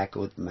black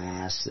with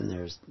masks,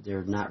 and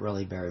they're not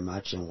really very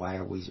much, and why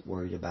are we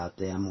worried about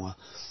them? Well,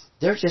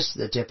 they're just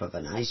the tip of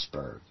an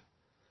iceberg.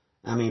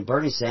 I mean,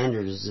 Bernie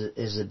Sanders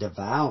is a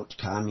devout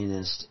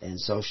communist and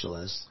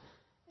socialist,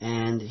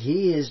 and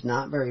he is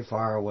not very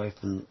far away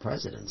from the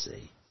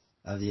presidency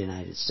of the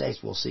United States.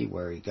 We'll see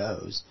where he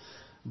goes.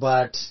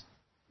 But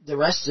the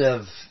rest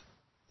of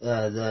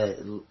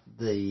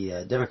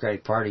the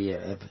Democratic Party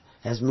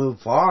has moved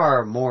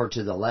far more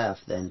to the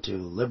left than to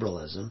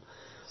liberalism.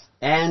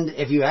 And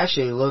if you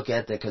actually look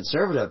at the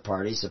Conservative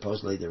Party,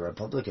 supposedly the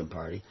Republican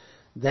Party,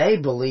 they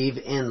believe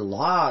in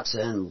lots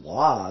and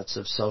lots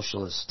of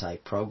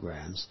socialist-type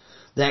programs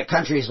that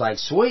countries like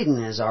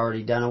Sweden has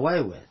already done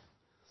away with.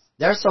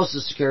 Their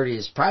Social Security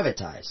is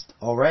privatized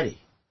already.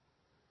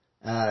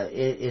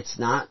 It's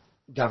not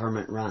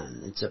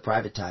government-run. It's a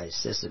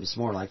privatized system. It's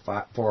more like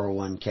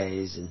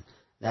 401ks and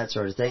that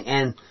sort of thing.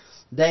 And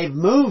they've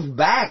moved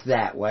back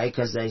that way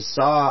because they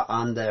saw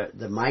on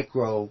the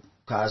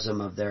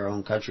microcosm of their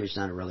own country, it's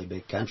not a really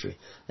big country,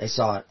 they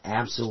saw it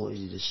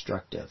absolutely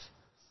destructive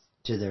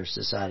to their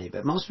society.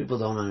 But most people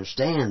don't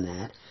understand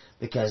that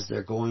because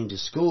they're going to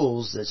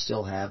schools that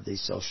still have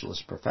these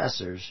socialist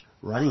professors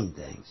running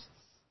things.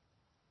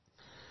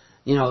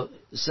 You know,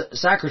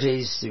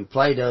 Socrates, through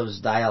Plato's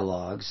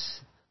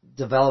dialogues,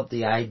 developed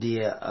the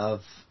idea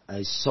of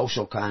a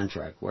social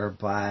contract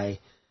whereby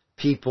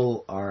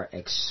people are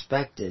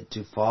expected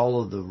to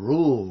follow the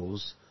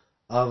rules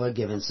of a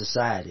given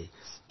society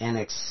and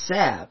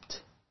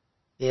accept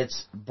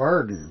its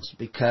burdens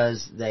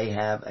because they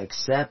have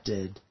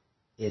accepted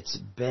its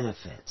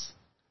benefits.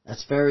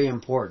 That's very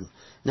important.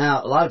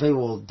 Now, a lot of people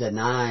will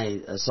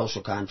deny a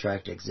social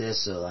contract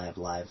exists, so I have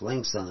live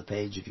links on the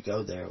page. If you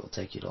go there, it will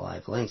take you to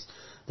live links.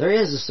 There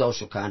is a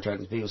social contract,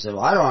 and people say,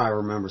 well, I don't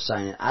remember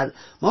signing it.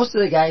 Most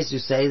of the guys who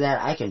say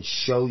that, I can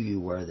show you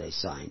where they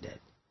signed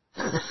it.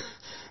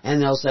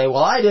 And they'll say,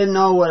 well, I didn't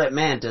know what it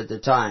meant at the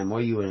time.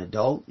 Were you an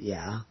adult?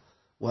 Yeah.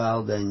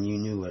 Well, then you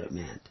knew what it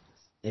meant.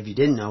 If you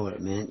didn't know what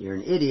it meant, you're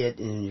an idiot,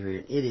 and if you're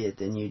an idiot,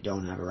 then you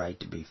don't have a right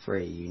to be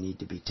free. You need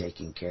to be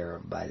taken care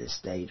of by the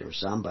state or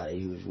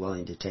somebody who's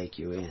willing to take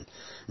you in.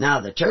 Now,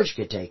 the church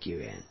could take you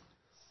in,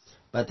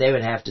 but they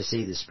would have to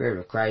see the Spirit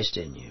of Christ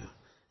in you.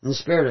 And the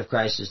Spirit of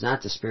Christ is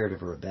not the spirit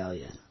of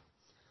rebellion.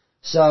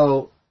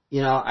 So,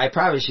 you know, I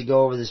probably should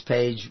go over this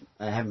page.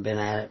 I haven't been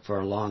at it for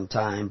a long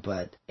time,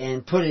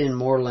 and put in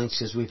more links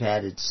because we've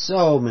added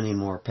so many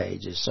more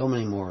pages, so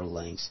many more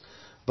links.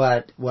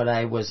 But what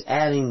I was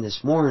adding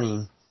this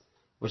morning,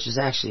 which is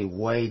actually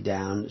way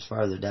down, it's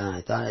farther down.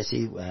 I thought I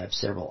have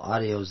several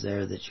audios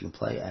there that you can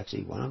play.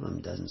 Actually, one of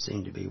them doesn't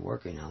seem to be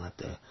working. I'll have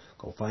to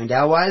go find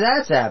out why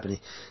that's happening.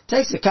 It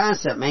takes a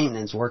constant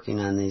maintenance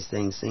working on these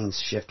things.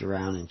 Things shift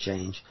around and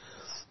change.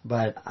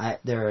 But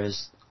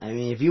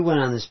if you went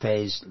on this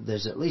page,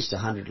 there's at least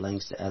 100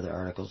 links to other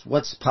articles.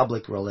 What's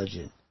public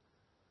religion?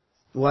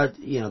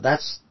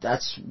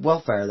 That's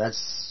welfare,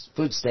 that's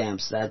food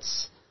stamps,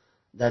 that's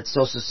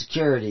Social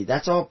Security.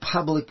 That's all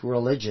public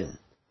religion.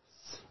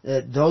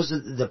 Those are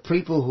the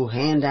people who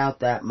hand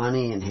out that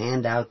money and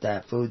hand out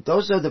that food.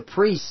 Those are the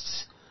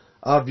priests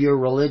of your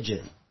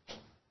religion.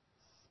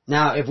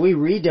 Now, if we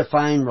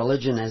redefine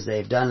religion as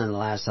they've done in the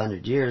last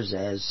 100 years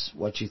as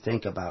what you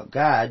think about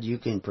God, you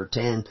can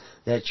pretend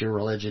that your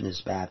religion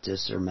is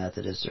Baptist or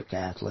Methodist or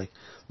Catholic.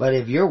 But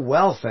if your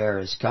welfare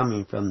is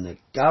coming from the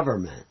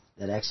government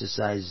that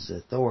exercises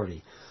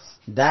authority,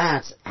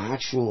 that's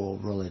actual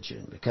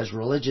religion. Because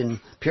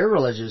pure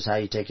religion is how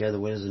you take care of the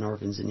widows and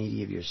orphans and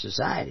needy of your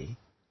society.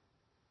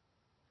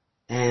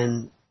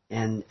 And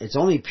it's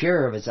only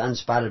pure if it's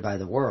unspotted by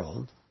the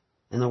world.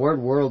 And the word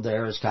world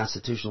there is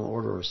constitutional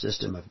order or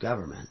system of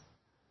government.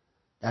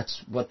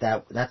 That's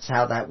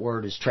how that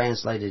word is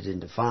translated and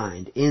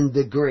defined in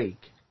the Greek.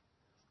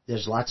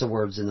 There's lots of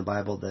words in the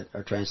Bible that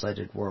are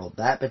translated world.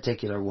 That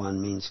particular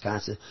one means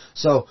constant.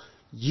 So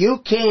you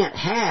can't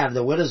have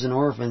the widows and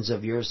orphans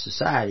of your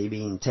society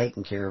being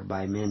taken care of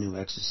by men who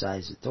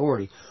exercise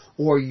authority,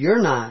 or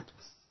you're not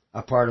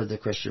a part of the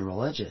Christian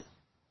religion.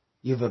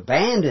 You've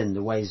abandoned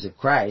the ways of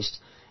Christ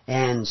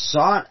and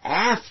sought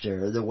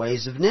after the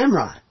ways of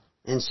Nimrod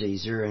and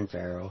Caesar and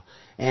Pharaoh,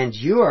 and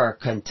you are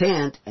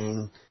content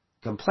and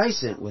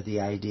complacent with the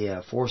idea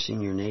of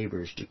forcing your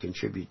neighbors to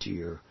contribute to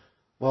your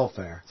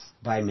welfare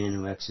by men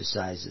who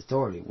exercise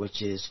authority,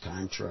 which is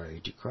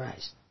contrary to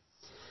Christ.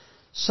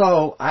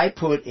 So I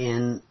put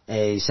in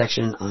a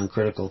section on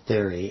critical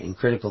theory, and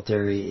critical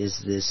theory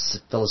is this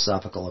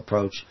philosophical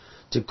approach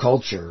to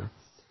culture,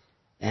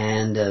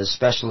 and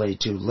especially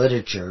to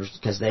literature,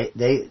 because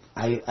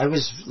I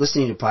was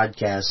listening to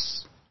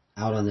podcasts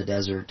out on the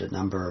desert a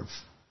number of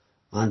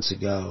months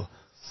ago,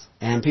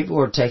 and people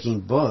were taking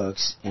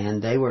books,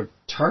 and they were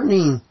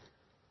turning,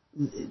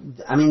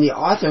 the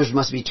authors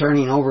must be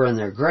turning over in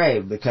their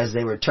grave, because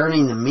they were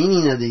turning the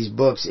meaning of these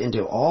books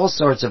into all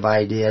sorts of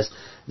ideas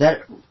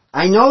that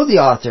I know the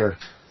author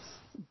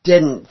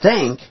didn't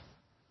think,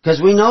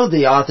 because we know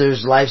the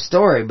author's life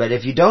story, but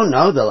if you don't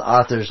know the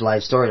author's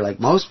life story like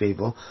most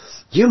people,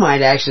 you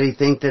might actually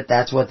think that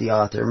that's what the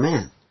author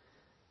meant.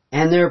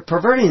 And they're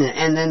perverting it,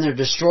 and then they're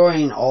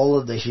destroying all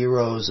of the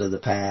heroes of the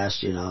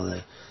past.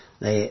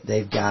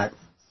 They've got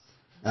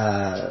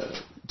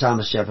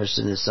Thomas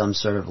Jefferson as some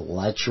sort of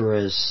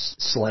lecherous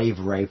slave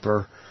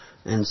raper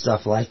and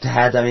stuff like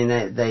that.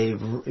 They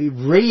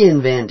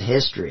reinvent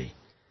history,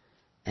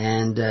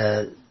 and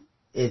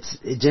it's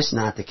just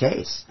not the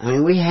case.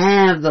 We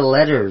have the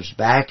letters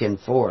back and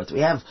forth.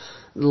 We have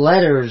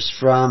letters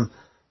from,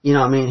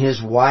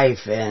 his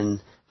wife, and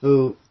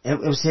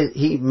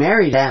he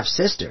married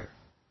half-sister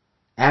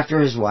after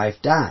his wife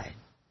died.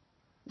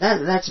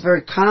 That's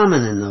very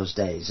common in those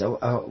days.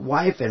 A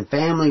wife and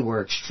family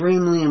were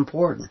extremely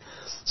important.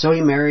 So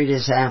he married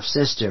his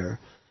half-sister.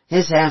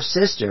 His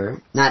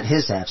half-sister, not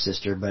his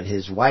half-sister, but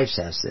his wife's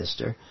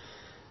half-sister,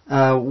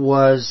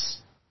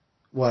 was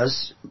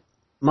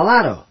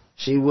mulatto.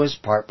 She was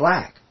part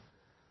black.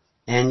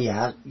 And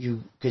yeah,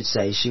 you could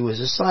say she was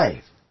a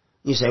slave.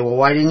 You say, well,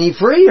 why didn't he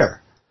free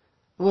her?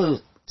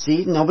 Well,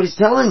 see, nobody's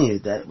telling you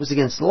that it was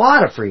against the law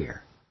to free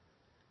her.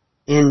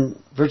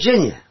 In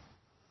Virginia,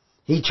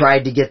 he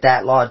tried to get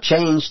that law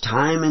changed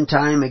time and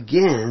time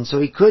again so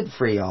he could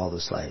free all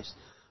the slaves.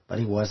 but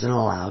he wasn't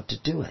allowed to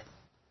do it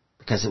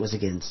because it was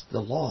against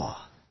the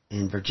law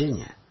in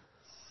Virginia.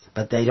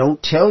 But they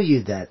don't tell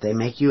you that. They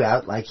make you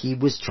out like he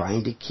was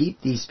trying to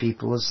keep these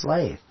people as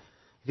slaves.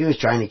 If he was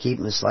trying to keep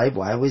them as slaves,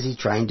 why was he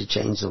trying to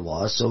change the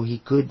law so he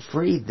could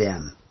free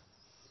them?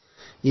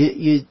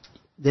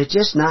 They're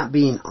just not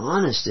being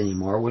honest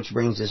anymore, which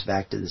brings us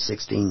back to the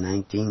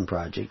 1619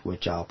 Project,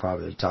 which I'll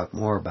probably talk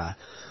more about.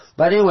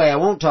 But anyway, I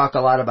won't talk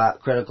a lot about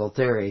critical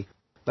theory,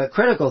 but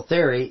critical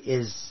theory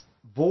is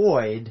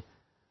void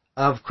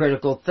of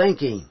critical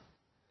thinking.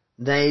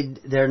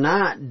 They're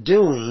not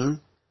doing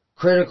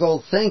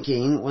critical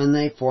thinking when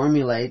they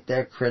formulate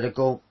their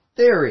critical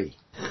theory.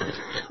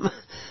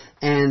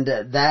 And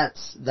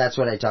that's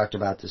what I talked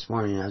about this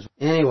morning.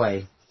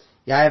 Anyway,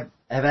 yeah,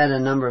 I've had a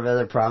number of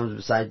other problems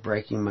besides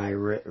breaking my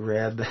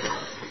rib,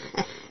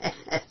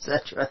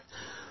 etc.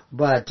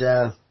 But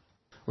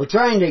we're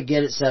trying to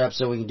get it set up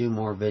so we can do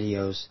more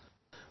videos.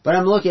 But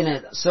I'm looking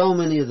at so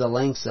many of the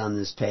links on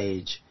this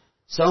page,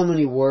 so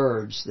many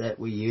words that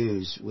we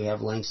use. We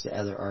have links to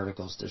other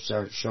articles to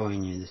start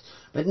showing you this.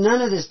 But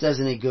none of this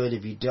does any good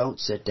if you don't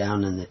sit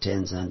down in the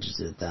tens, hundreds,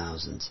 and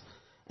thousands.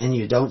 And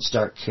you don't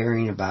start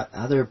caring about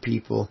other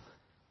people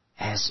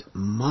as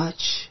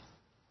much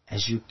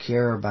as you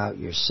care about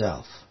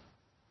yourself.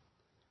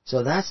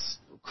 So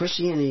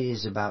Christianity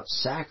is about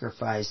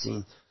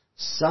sacrificing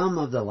some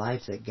of the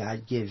life that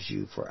God gives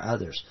you for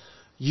others.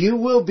 You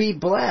will be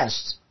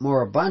blessed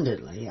more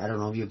abundantly. I don't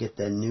know if you'll get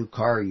the new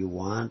car you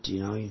want,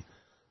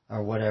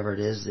 or whatever it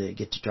is, that you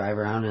get to drive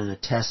around in a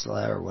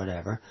Tesla or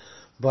whatever.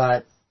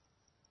 But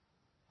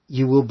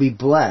you will be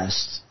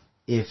blessed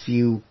if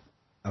you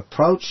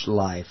approach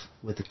life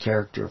with the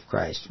character of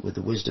Christ, with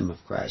the wisdom of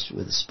Christ,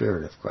 with the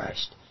Spirit of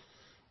Christ.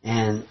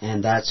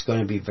 And that's going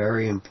to be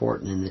very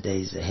important in the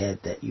days ahead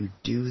that you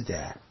do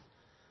that,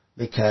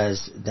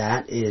 because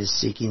that is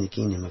seeking the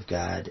kingdom of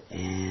God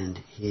and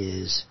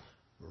His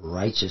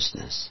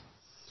righteousness.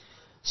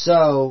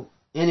 So,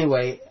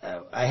 anyway,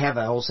 I have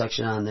a whole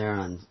section on there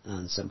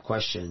on some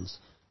questions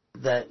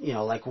that,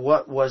 like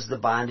what was the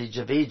bondage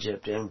of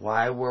Egypt and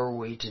why were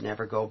we to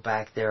never go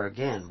back there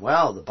again?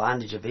 Well, the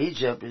bondage of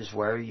Egypt is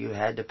where you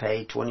had to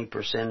pay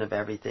 20% of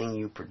everything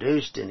you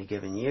produced in a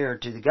given year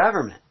to the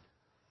government.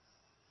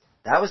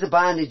 That was the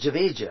bondage of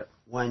Egypt.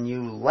 When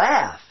you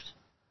left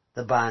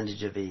the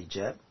bondage of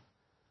Egypt,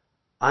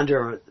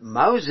 under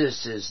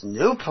Moses'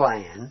 new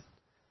plan,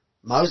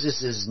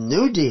 Moses'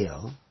 new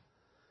deal,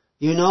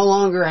 you no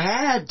longer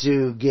had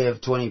to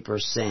give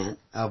 20%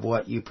 of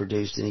what you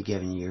produced in a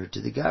given year to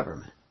the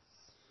government.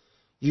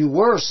 You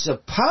were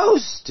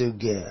supposed to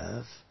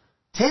give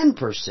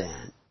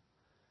 10%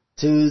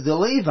 to the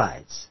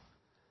Levites.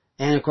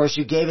 And of course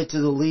you gave it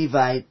to the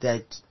Levite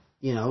that,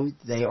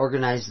 they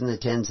organized in the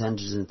tens,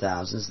 hundreds, and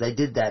thousands. They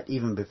did that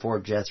even before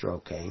Jethro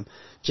came.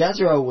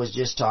 Jethro was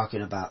just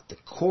talking about the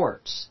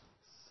courts,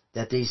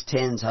 that these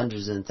tens,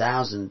 hundreds, and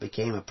thousands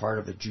became a part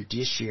of a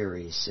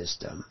judiciary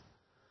system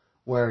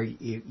where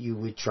you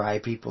would try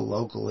people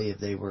locally if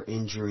they were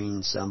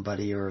injuring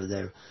somebody or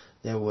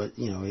there was,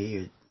 he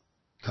had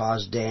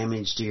caused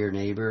damage to your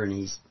neighbor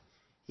and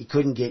he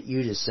couldn't get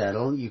you to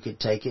settle. You could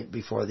take it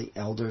before the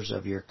elders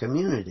of your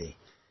community.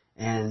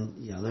 And,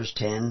 there's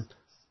 10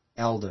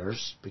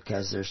 elders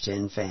because there's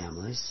 10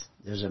 families.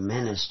 There's a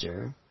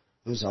minister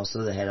who's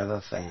also the head of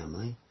a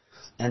family.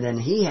 And then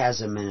he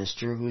has a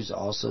minister who's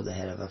also the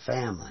head of a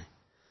family.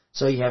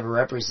 So you have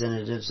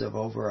representatives of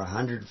over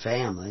 100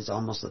 families,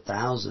 almost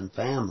 1,000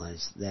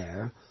 families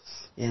there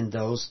in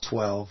those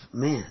 12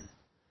 men.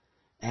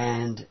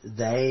 And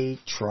they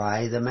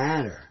try the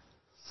matter.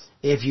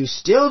 If you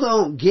still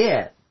don't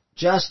get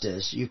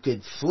justice, you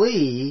could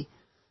flee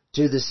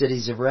to the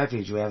cities of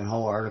refuge. We have a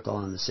whole article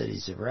on the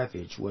cities of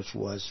refuge, which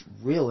was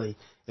really,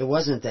 it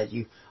wasn't that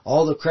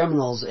all the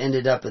criminals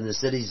ended up in the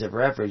cities of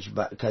refuge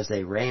because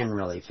they ran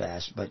really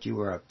fast, but you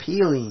were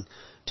appealing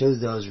to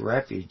those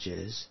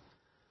refuges.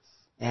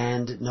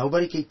 And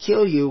nobody could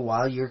kill you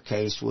while your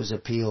case was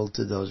appealed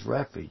to those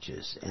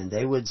refuges. And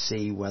they would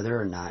see whether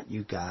or not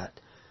you got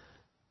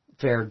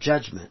fair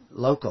judgment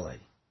locally.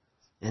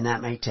 And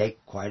that may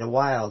take quite a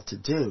while to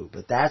do.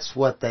 But that's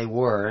what they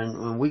were. And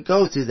when we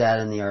go through that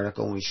in the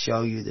article and we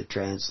show you the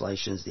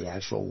translations, the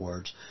actual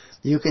words,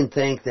 you can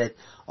think that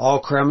all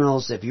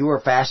criminals, if you were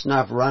a fast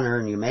enough runner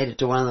and you made it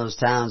to one of those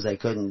towns, they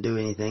couldn't do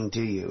anything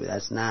to you.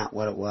 That's not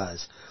what it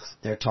was.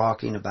 They're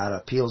talking about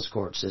appeals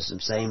court system,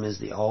 same as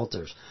the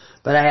altars.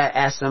 But I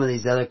asked some of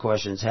these other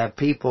questions. Have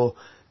people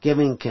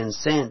given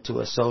consent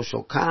to a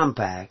social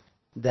compact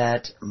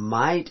that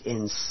might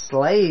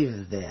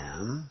enslave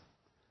them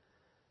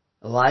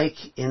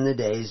like in the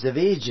days of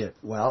Egypt?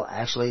 Well,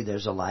 actually,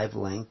 there's a live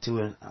link to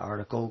an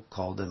article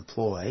called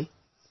Employ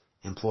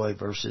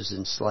versus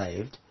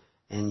Enslaved.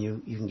 And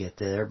you can get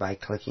there by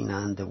clicking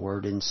on the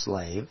word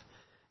enslave.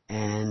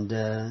 And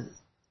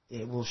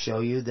it will show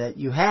you that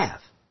you have.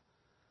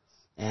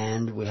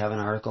 And we have an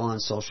article on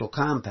social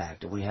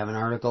compact, and we have an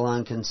article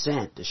on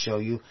consent to show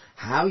you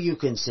how you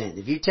consent.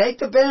 If you take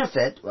the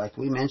benefit, like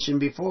we mentioned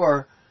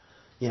before,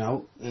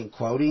 in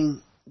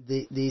quoting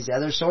these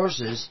other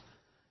sources,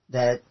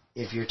 that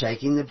if you're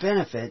taking the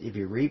benefit, if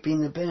you're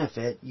reaping the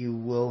benefit, you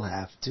will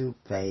have to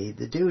pay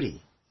the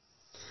duty.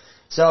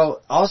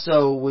 So,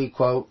 also we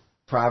quote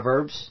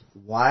Proverbs,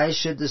 why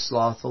should the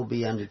slothful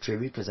be under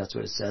tribute? Because that's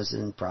what it says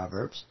in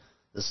Proverbs.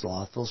 The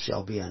slothful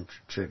shall be under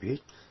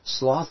tribute.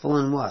 Slothful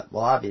in what?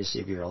 Well,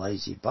 obviously, if you're a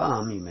lazy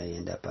bum, you may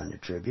end up under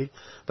tribute.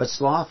 But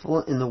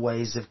slothful in the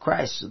ways of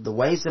Christ, the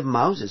ways of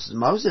Moses.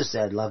 Moses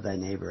said, love thy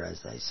neighbor as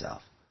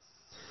thyself.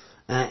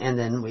 And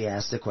then we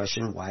ask the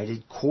question, why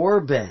did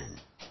Corban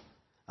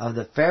of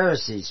the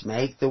Pharisees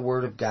make the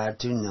Word of God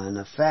to none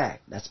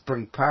effect? That's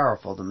pretty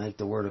powerful, to make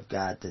the Word of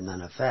God to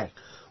none effect.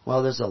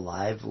 Well, there's a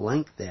live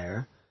link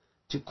there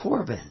to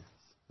Corban,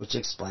 which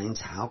explains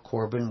how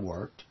Corban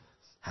worked,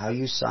 how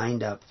you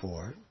signed up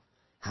for it,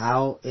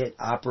 how it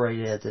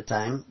operated at the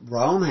time.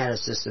 Rome had a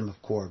system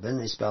of Corban.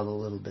 They spelled it a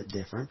little bit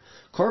different.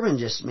 Corban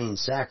just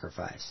means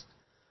sacrifice.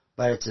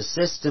 But it's a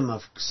system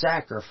of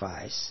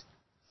sacrifice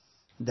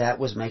that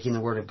was making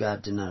the Word of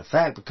God to none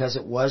effect, because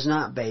it was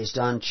not based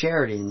on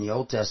charity. In the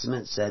Old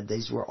Testament, it said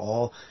these were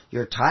all,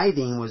 your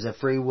tithing was a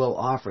free will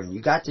offering.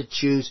 You got to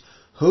choose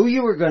who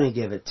you were going to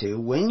give it to,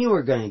 when you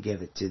were going to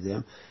give it to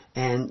them.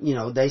 And,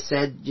 they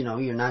said,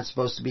 you're not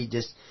supposed to be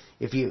just,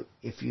 if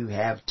you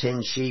have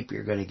 10 sheep,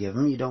 you're going to give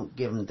them. You don't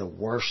give them the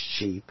worst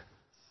sheep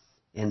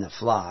in the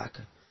flock.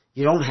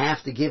 You don't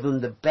have to give them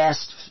the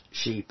best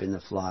sheep in the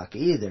flock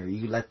either.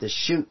 You let the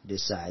chute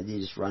decide. You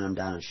just run him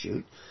down a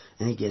chute,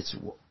 and he gets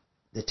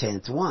the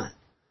 10th one.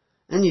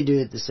 And you do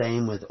it the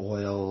same with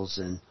oils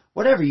and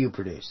whatever you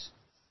produce.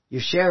 You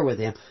share with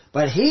him.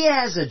 But he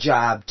has a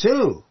job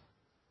too,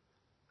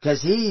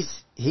 because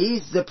he's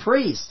the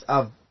priest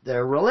of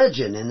their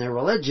religion, and their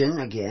religion,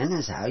 again,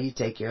 is how you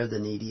take care of the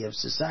needy of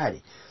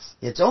society.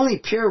 It's only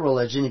pure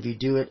religion if you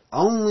do it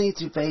only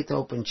through faith,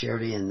 hope, and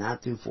charity, and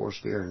not through force,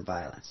 fear, and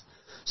violence.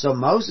 So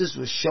Moses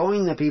was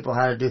showing the people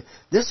how to do.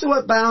 This is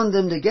what bound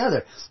them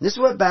together. This is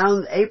what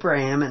bound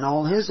Abraham and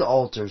all his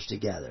altars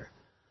together,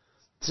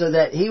 so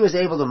that he was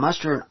able to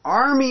muster an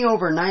army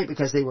overnight,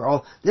 because they were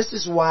all. This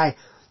is why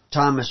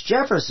Thomas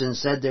Jefferson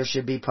said there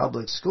should be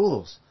public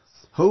schools.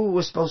 Who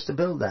was supposed to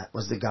build that?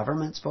 Was the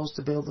government supposed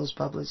to build those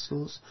public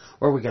schools?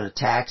 Or were we going to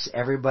tax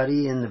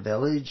everybody in the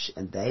village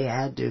and they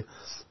had to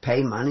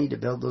pay money to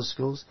build those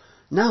schools?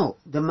 No,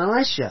 the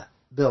militia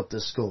built the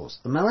schools.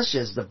 The militia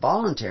is the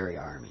voluntary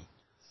army.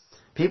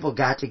 People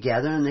got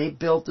together and they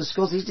built the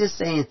schools. He's just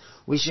saying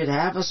we should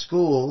have a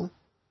school,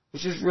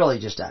 which is really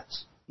just a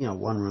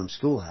one-room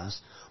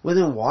schoolhouse,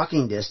 within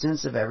walking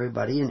distance of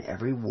everybody in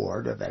every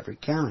ward of every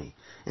county.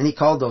 And he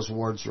called those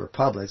wards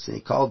republics, and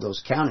he called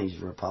those counties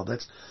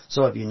republics.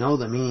 So if you know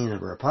the meaning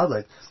of a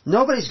republic,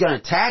 nobody's going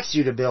to tax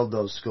you to build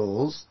those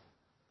schools.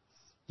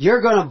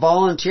 You're going to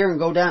volunteer and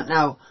go down.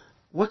 Now,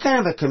 what kind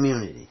of a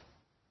community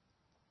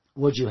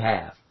would you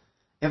have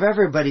if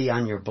everybody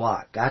on your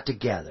block got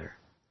together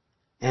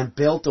and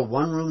built a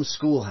one-room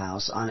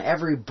schoolhouse on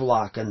every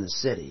block in the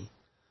city,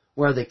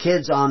 where the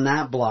kids on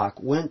that block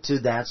went to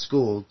that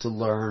school to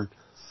learn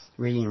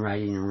reading,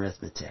 writing, and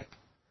arithmetic?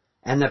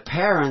 And the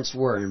parents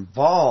were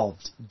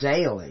involved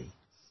daily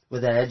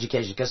with that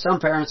education. Because some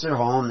parents are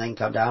home, they can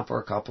come down for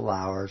a couple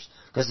hours,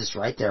 because it's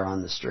right there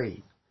on the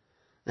street.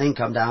 They can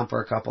come down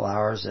for a couple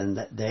hours, and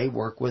they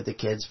work with the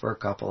kids for a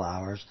couple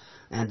hours.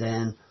 And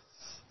then,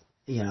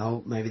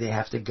 maybe they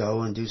have to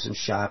go and do some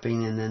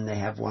shopping, and then they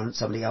have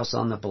somebody else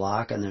on the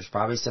block, and there's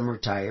probably some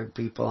retired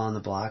people on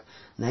the block,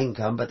 and they can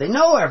come. But they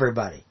know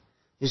everybody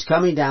who's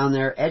coming down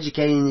there,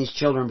 educating these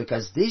children,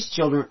 because these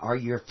children are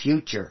your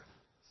future.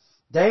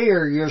 They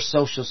are your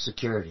social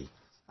security.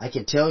 I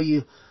can tell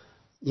you,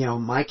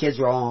 my kids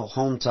were all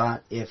home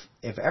taught. If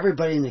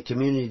everybody in the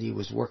community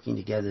was working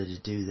together to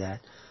do that,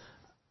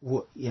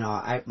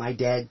 my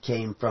dad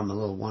came from a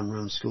little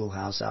one-room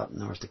schoolhouse out in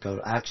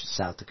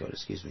South Dakota,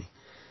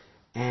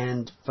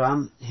 and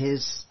from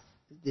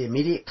the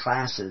immediate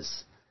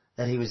classes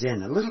that he was in,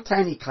 the little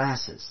tiny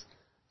classes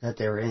that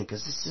they were in,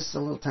 because it's just a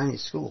little tiny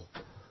school,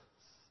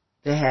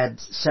 they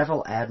had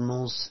several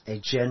admirals, a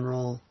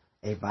general,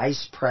 a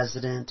vice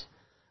president.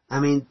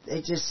 And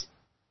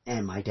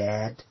my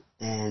dad,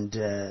 and,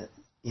 a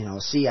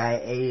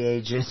CIA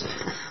agent.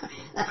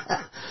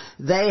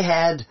 They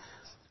had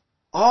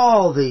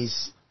all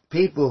these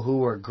people who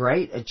were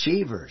great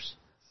achievers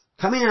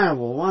coming out of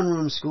a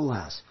one-room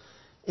schoolhouse.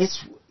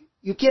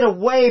 You get a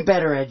way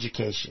better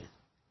education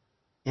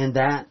in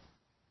that.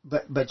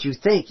 But you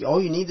think,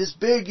 you need this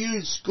big,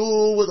 huge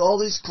school with all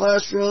these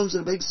classrooms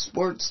and a big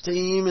sports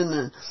team,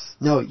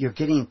 no, you're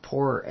getting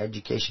poorer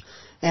education.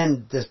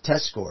 And the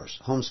test scores,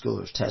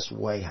 homeschoolers test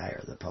way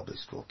higher than public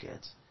school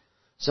kids.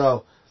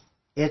 So,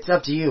 it's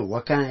up to you.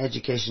 What kind of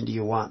education do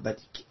you want? But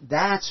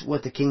that's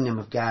what the kingdom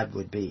of God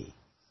would be.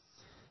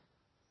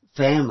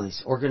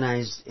 Families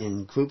organized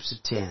in groups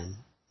of 10,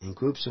 in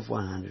groups of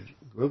 100,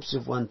 groups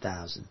of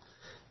 1,000,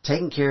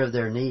 taking care of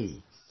their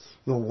needy.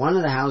 One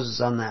of the houses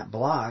on that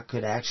block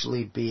could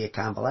actually be a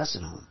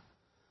convalescent home.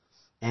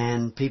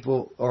 And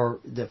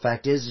the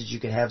fact is you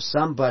could have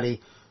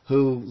somebody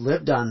who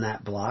lived on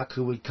that block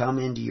who would come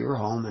into your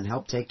home and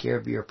help take care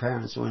of your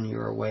parents when you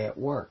were away at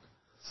work.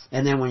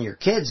 And then when your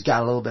kids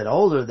got a little bit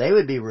older, they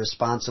would be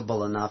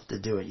responsible enough to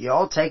do it. You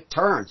all take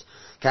turns.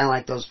 Kind of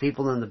like those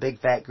people in the big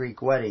fat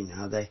Greek wedding.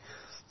 How they,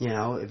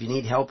 if you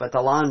need help at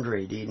the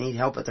laundry, do you need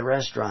help at the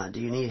restaurant? Do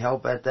you need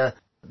help at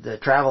the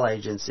travel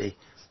agency?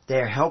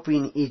 They're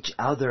helping each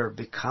other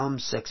become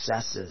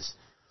successes.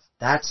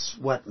 That's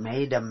what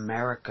made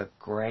America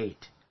great.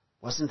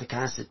 It wasn't the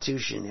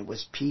Constitution. It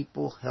was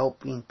people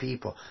helping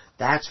people.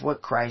 That's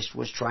what Christ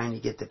was trying to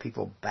get the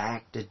people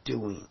back to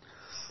doing.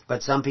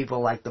 But some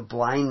people, like the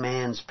blind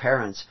man's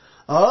parents,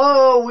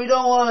 oh, we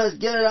don't want to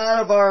get it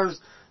out of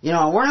ours. We're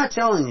not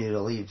telling you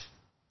to leave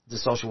the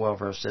social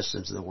welfare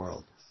systems of the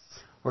world.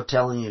 We're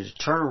telling you to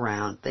turn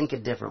around, think a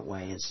different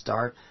way, and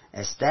start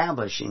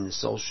establishing the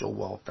social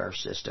welfare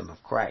system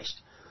of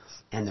Christ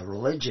and the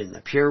religion,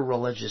 the pure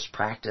religious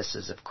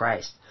practices of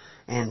Christ,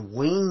 and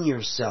wean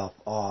yourself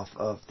off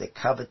of the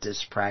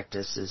covetous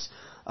practices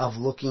of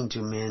looking to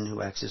men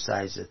who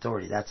exercise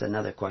authority. That's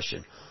another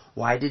question.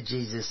 Why did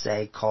Jesus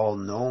say, call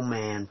no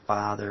man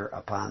father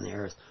upon the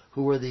earth?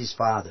 Who were these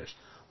fathers?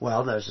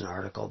 Well, there's an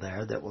article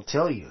there that will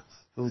tell you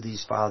who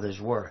these fathers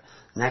were.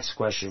 Next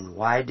question.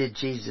 Why did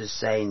Jesus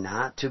say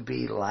not to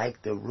be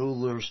like the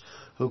rulers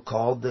who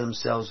called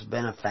themselves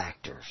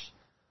benefactors?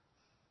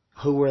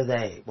 Who were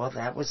they? Well,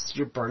 that was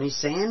your Bernie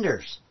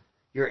Sanders,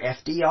 your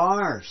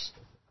FDRs,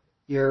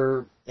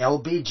 your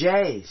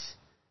LBJs,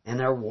 and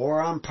their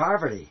war on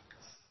poverty,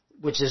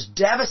 which has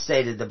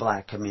devastated the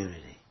black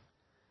community.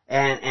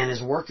 And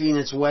is working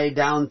its way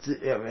down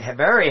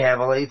very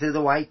heavily through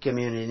the white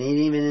community and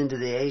even into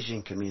the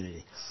Asian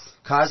community,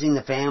 causing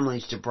the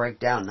families to break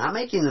down, not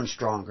making them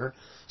stronger,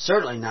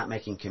 certainly not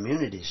making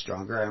communities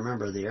stronger. I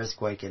remember the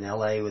earthquake in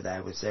L.A. when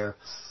I was there,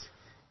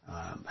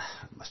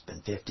 must have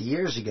been 50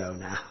 years ago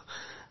now,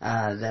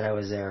 that I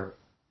was there,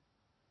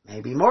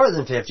 maybe more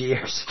than 50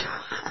 years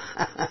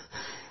ago.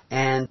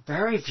 And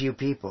very few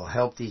people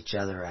helped each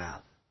other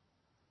out.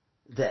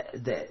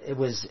 It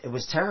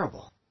was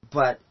terrible.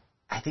 But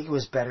I think it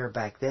was better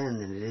back then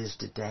than it is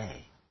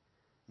today.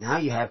 Now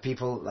you have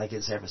people like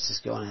in San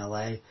Francisco and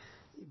L.A.,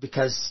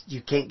 because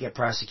you can't get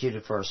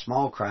prosecuted for a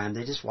small crime,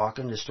 they just walk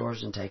into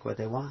stores and take what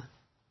they want.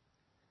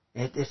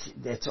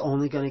 It's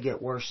only going to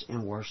get worse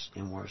and worse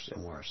and worse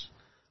and worse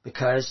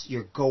because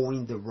you're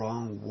going the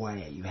wrong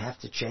way. You have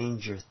to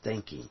change your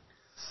thinking.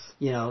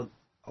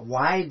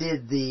 Why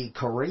did the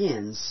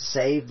Koreans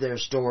save their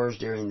stores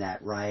during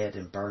that riot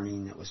and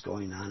burning that was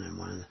going on in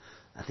one of the,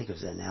 I think it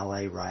was in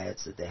L.A.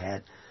 riots that they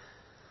had?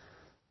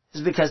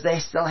 Is because they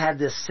still had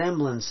this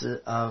semblance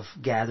of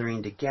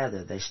gathering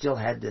together. They still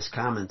had this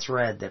common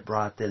thread that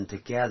brought them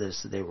together,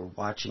 so they were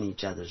watching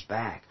each other's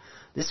back.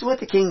 This is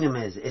what the kingdom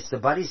is. It's the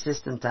buddy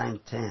system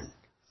times 10.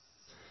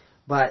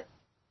 But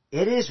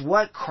it is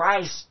what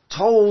Christ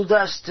told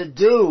us to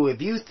do.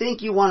 If you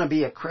think you want to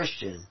be a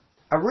Christian,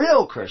 a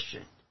real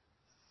Christian,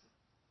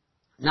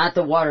 not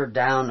the watered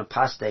down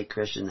apostate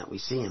Christian that we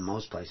see in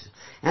most places.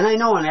 And I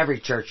know in every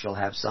church you'll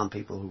have some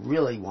people who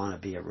really want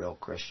to be a real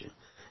Christian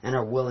and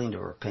are willing to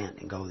repent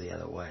and go the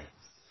other way.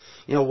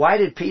 Why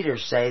did Peter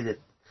say that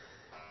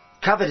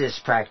covetous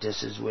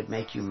practices would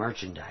make you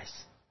merchandise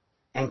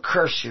and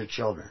curse your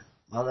children?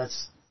 Well,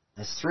 that's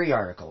 3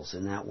 articles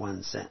in that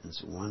one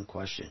sentence, one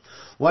question.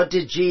 What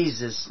did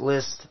Jesus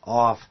list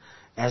off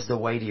as the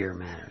weightier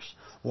matters?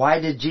 Why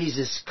did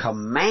Jesus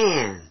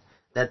command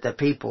that the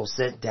people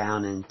sit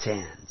down in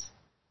tens?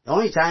 The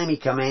only time he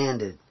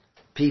commanded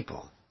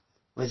people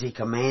was he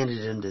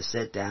commanded them to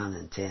sit down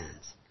in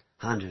tens.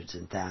 Hundreds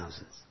and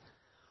thousands.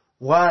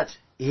 What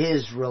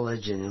is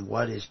religion and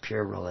what is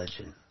pure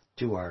religion?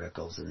 2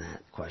 articles in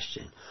that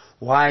question.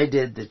 Why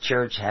did the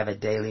church have a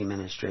daily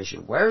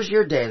ministration? Where's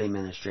your daily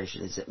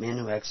ministration? Is it men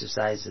who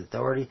exercise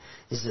authority?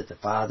 Is it the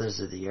fathers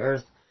of the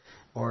earth?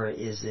 Or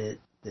is it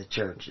the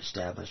church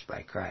established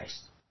by Christ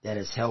that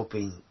is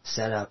helping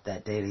set up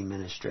that daily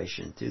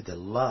ministration through the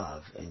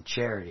love and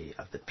charity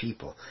of the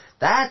people?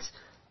 That's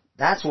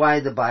why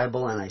the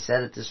Bible, and I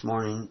said it this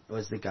morning,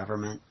 was the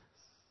government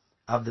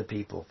of the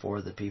people,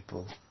 for the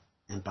people,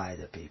 and by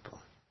the people.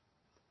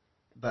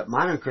 But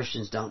modern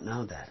Christians don't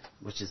know that,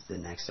 which is the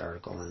next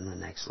article in the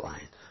next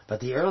line. But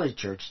the early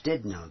church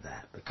did know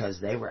that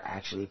because they were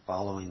actually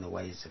following the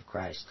ways of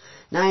Christ.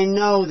 Now I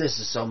know this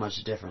is so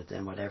much different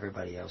than what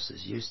everybody else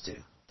is used to.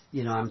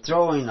 I'm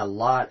throwing a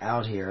lot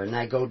out here, and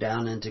I go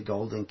down into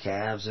golden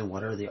calves and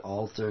what are the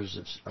altars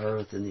of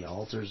earth and the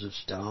altars of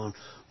stone.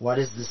 What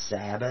is the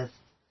Sabbath?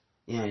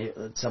 I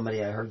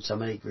heard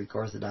somebody, Greek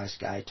Orthodox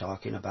guy,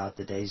 talking about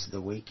the days of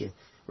the week and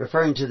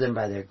referring to them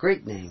by their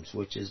Greek names,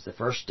 which is the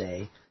first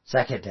day,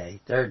 second day,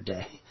 third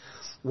day.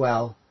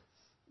 Well,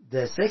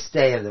 the 6th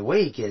day of the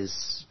week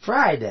is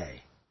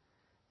Friday,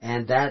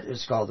 and that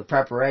is called the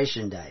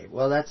preparation day.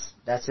 Well,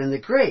 that's in the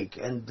Greek,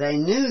 and they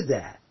knew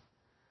that.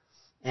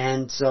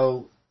 And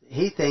so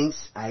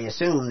I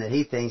assume that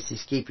he thinks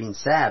he's keeping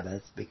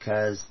Sabbath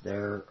because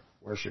they're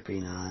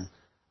worshiping on,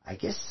 I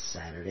guess,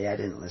 Saturday. I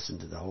didn't listen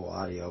to the whole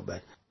audio,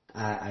 but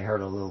I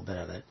heard a little bit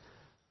of it.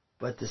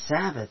 But the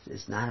Sabbath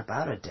is not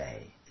about a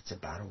day. It's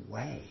about a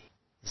way.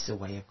 It's the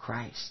way of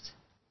Christ.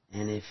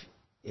 And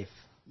if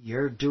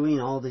you're doing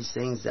all these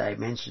things that I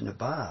mentioned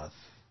above,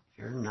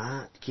 you're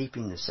not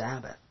keeping the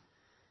Sabbath.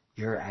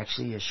 You're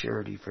actually a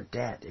surety for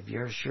debt. If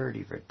you're a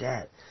surety for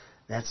debt,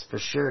 that's for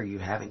sure you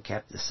haven't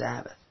kept the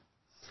Sabbath.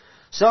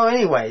 So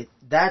anyway,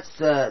 that's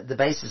the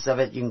basis of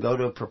it. You can go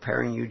to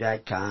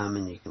preparingyou.com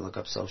and you can look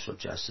up social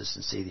justice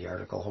and see the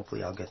article.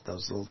 Hopefully I'll get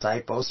those little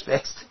typos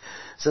fixed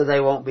so they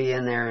won't be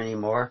in there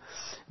anymore.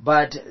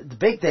 But the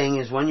big thing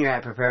is when you're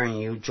at Preparing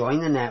You,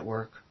 join the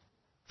network.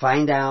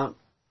 Find out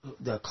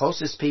the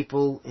closest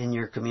people in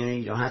your community.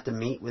 You don't have to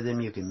meet with them.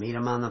 You can meet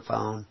them on the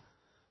phone.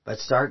 But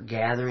start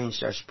gathering,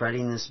 start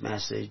spreading this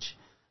message.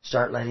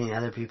 Start letting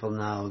other people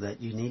know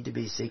that you need to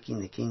be seeking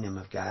the kingdom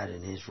of God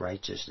and His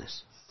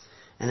righteousness.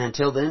 And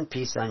until then,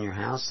 peace on your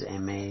house,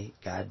 and may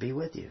God be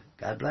with you.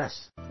 God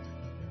bless.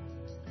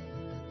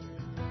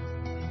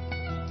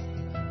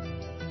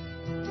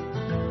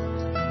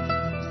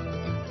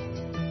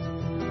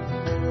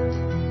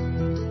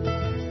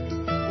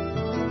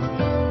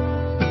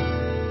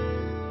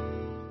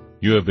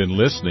 You have been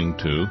listening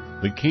to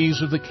The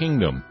Keys of the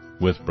Kingdom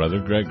with Brother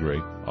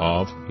Gregory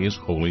of His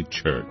Holy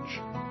Church.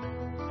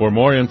 For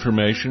more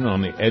information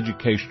on the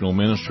educational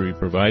ministry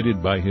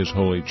provided by His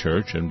Holy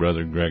Church and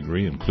Brother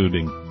Gregory,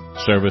 including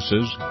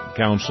services,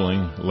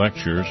 counseling,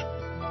 lectures,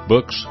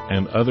 books,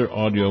 and other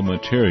audio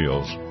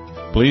materials,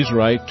 please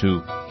write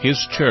to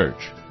His Church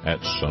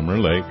at Summer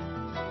Lake,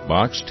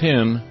 Box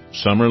 10,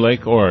 Summer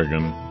Lake,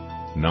 Oregon,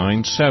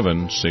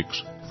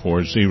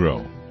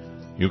 97640.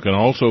 You can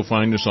also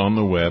find us on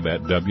the web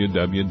at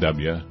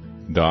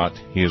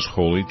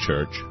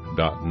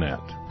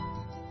www.hisholychurch.net.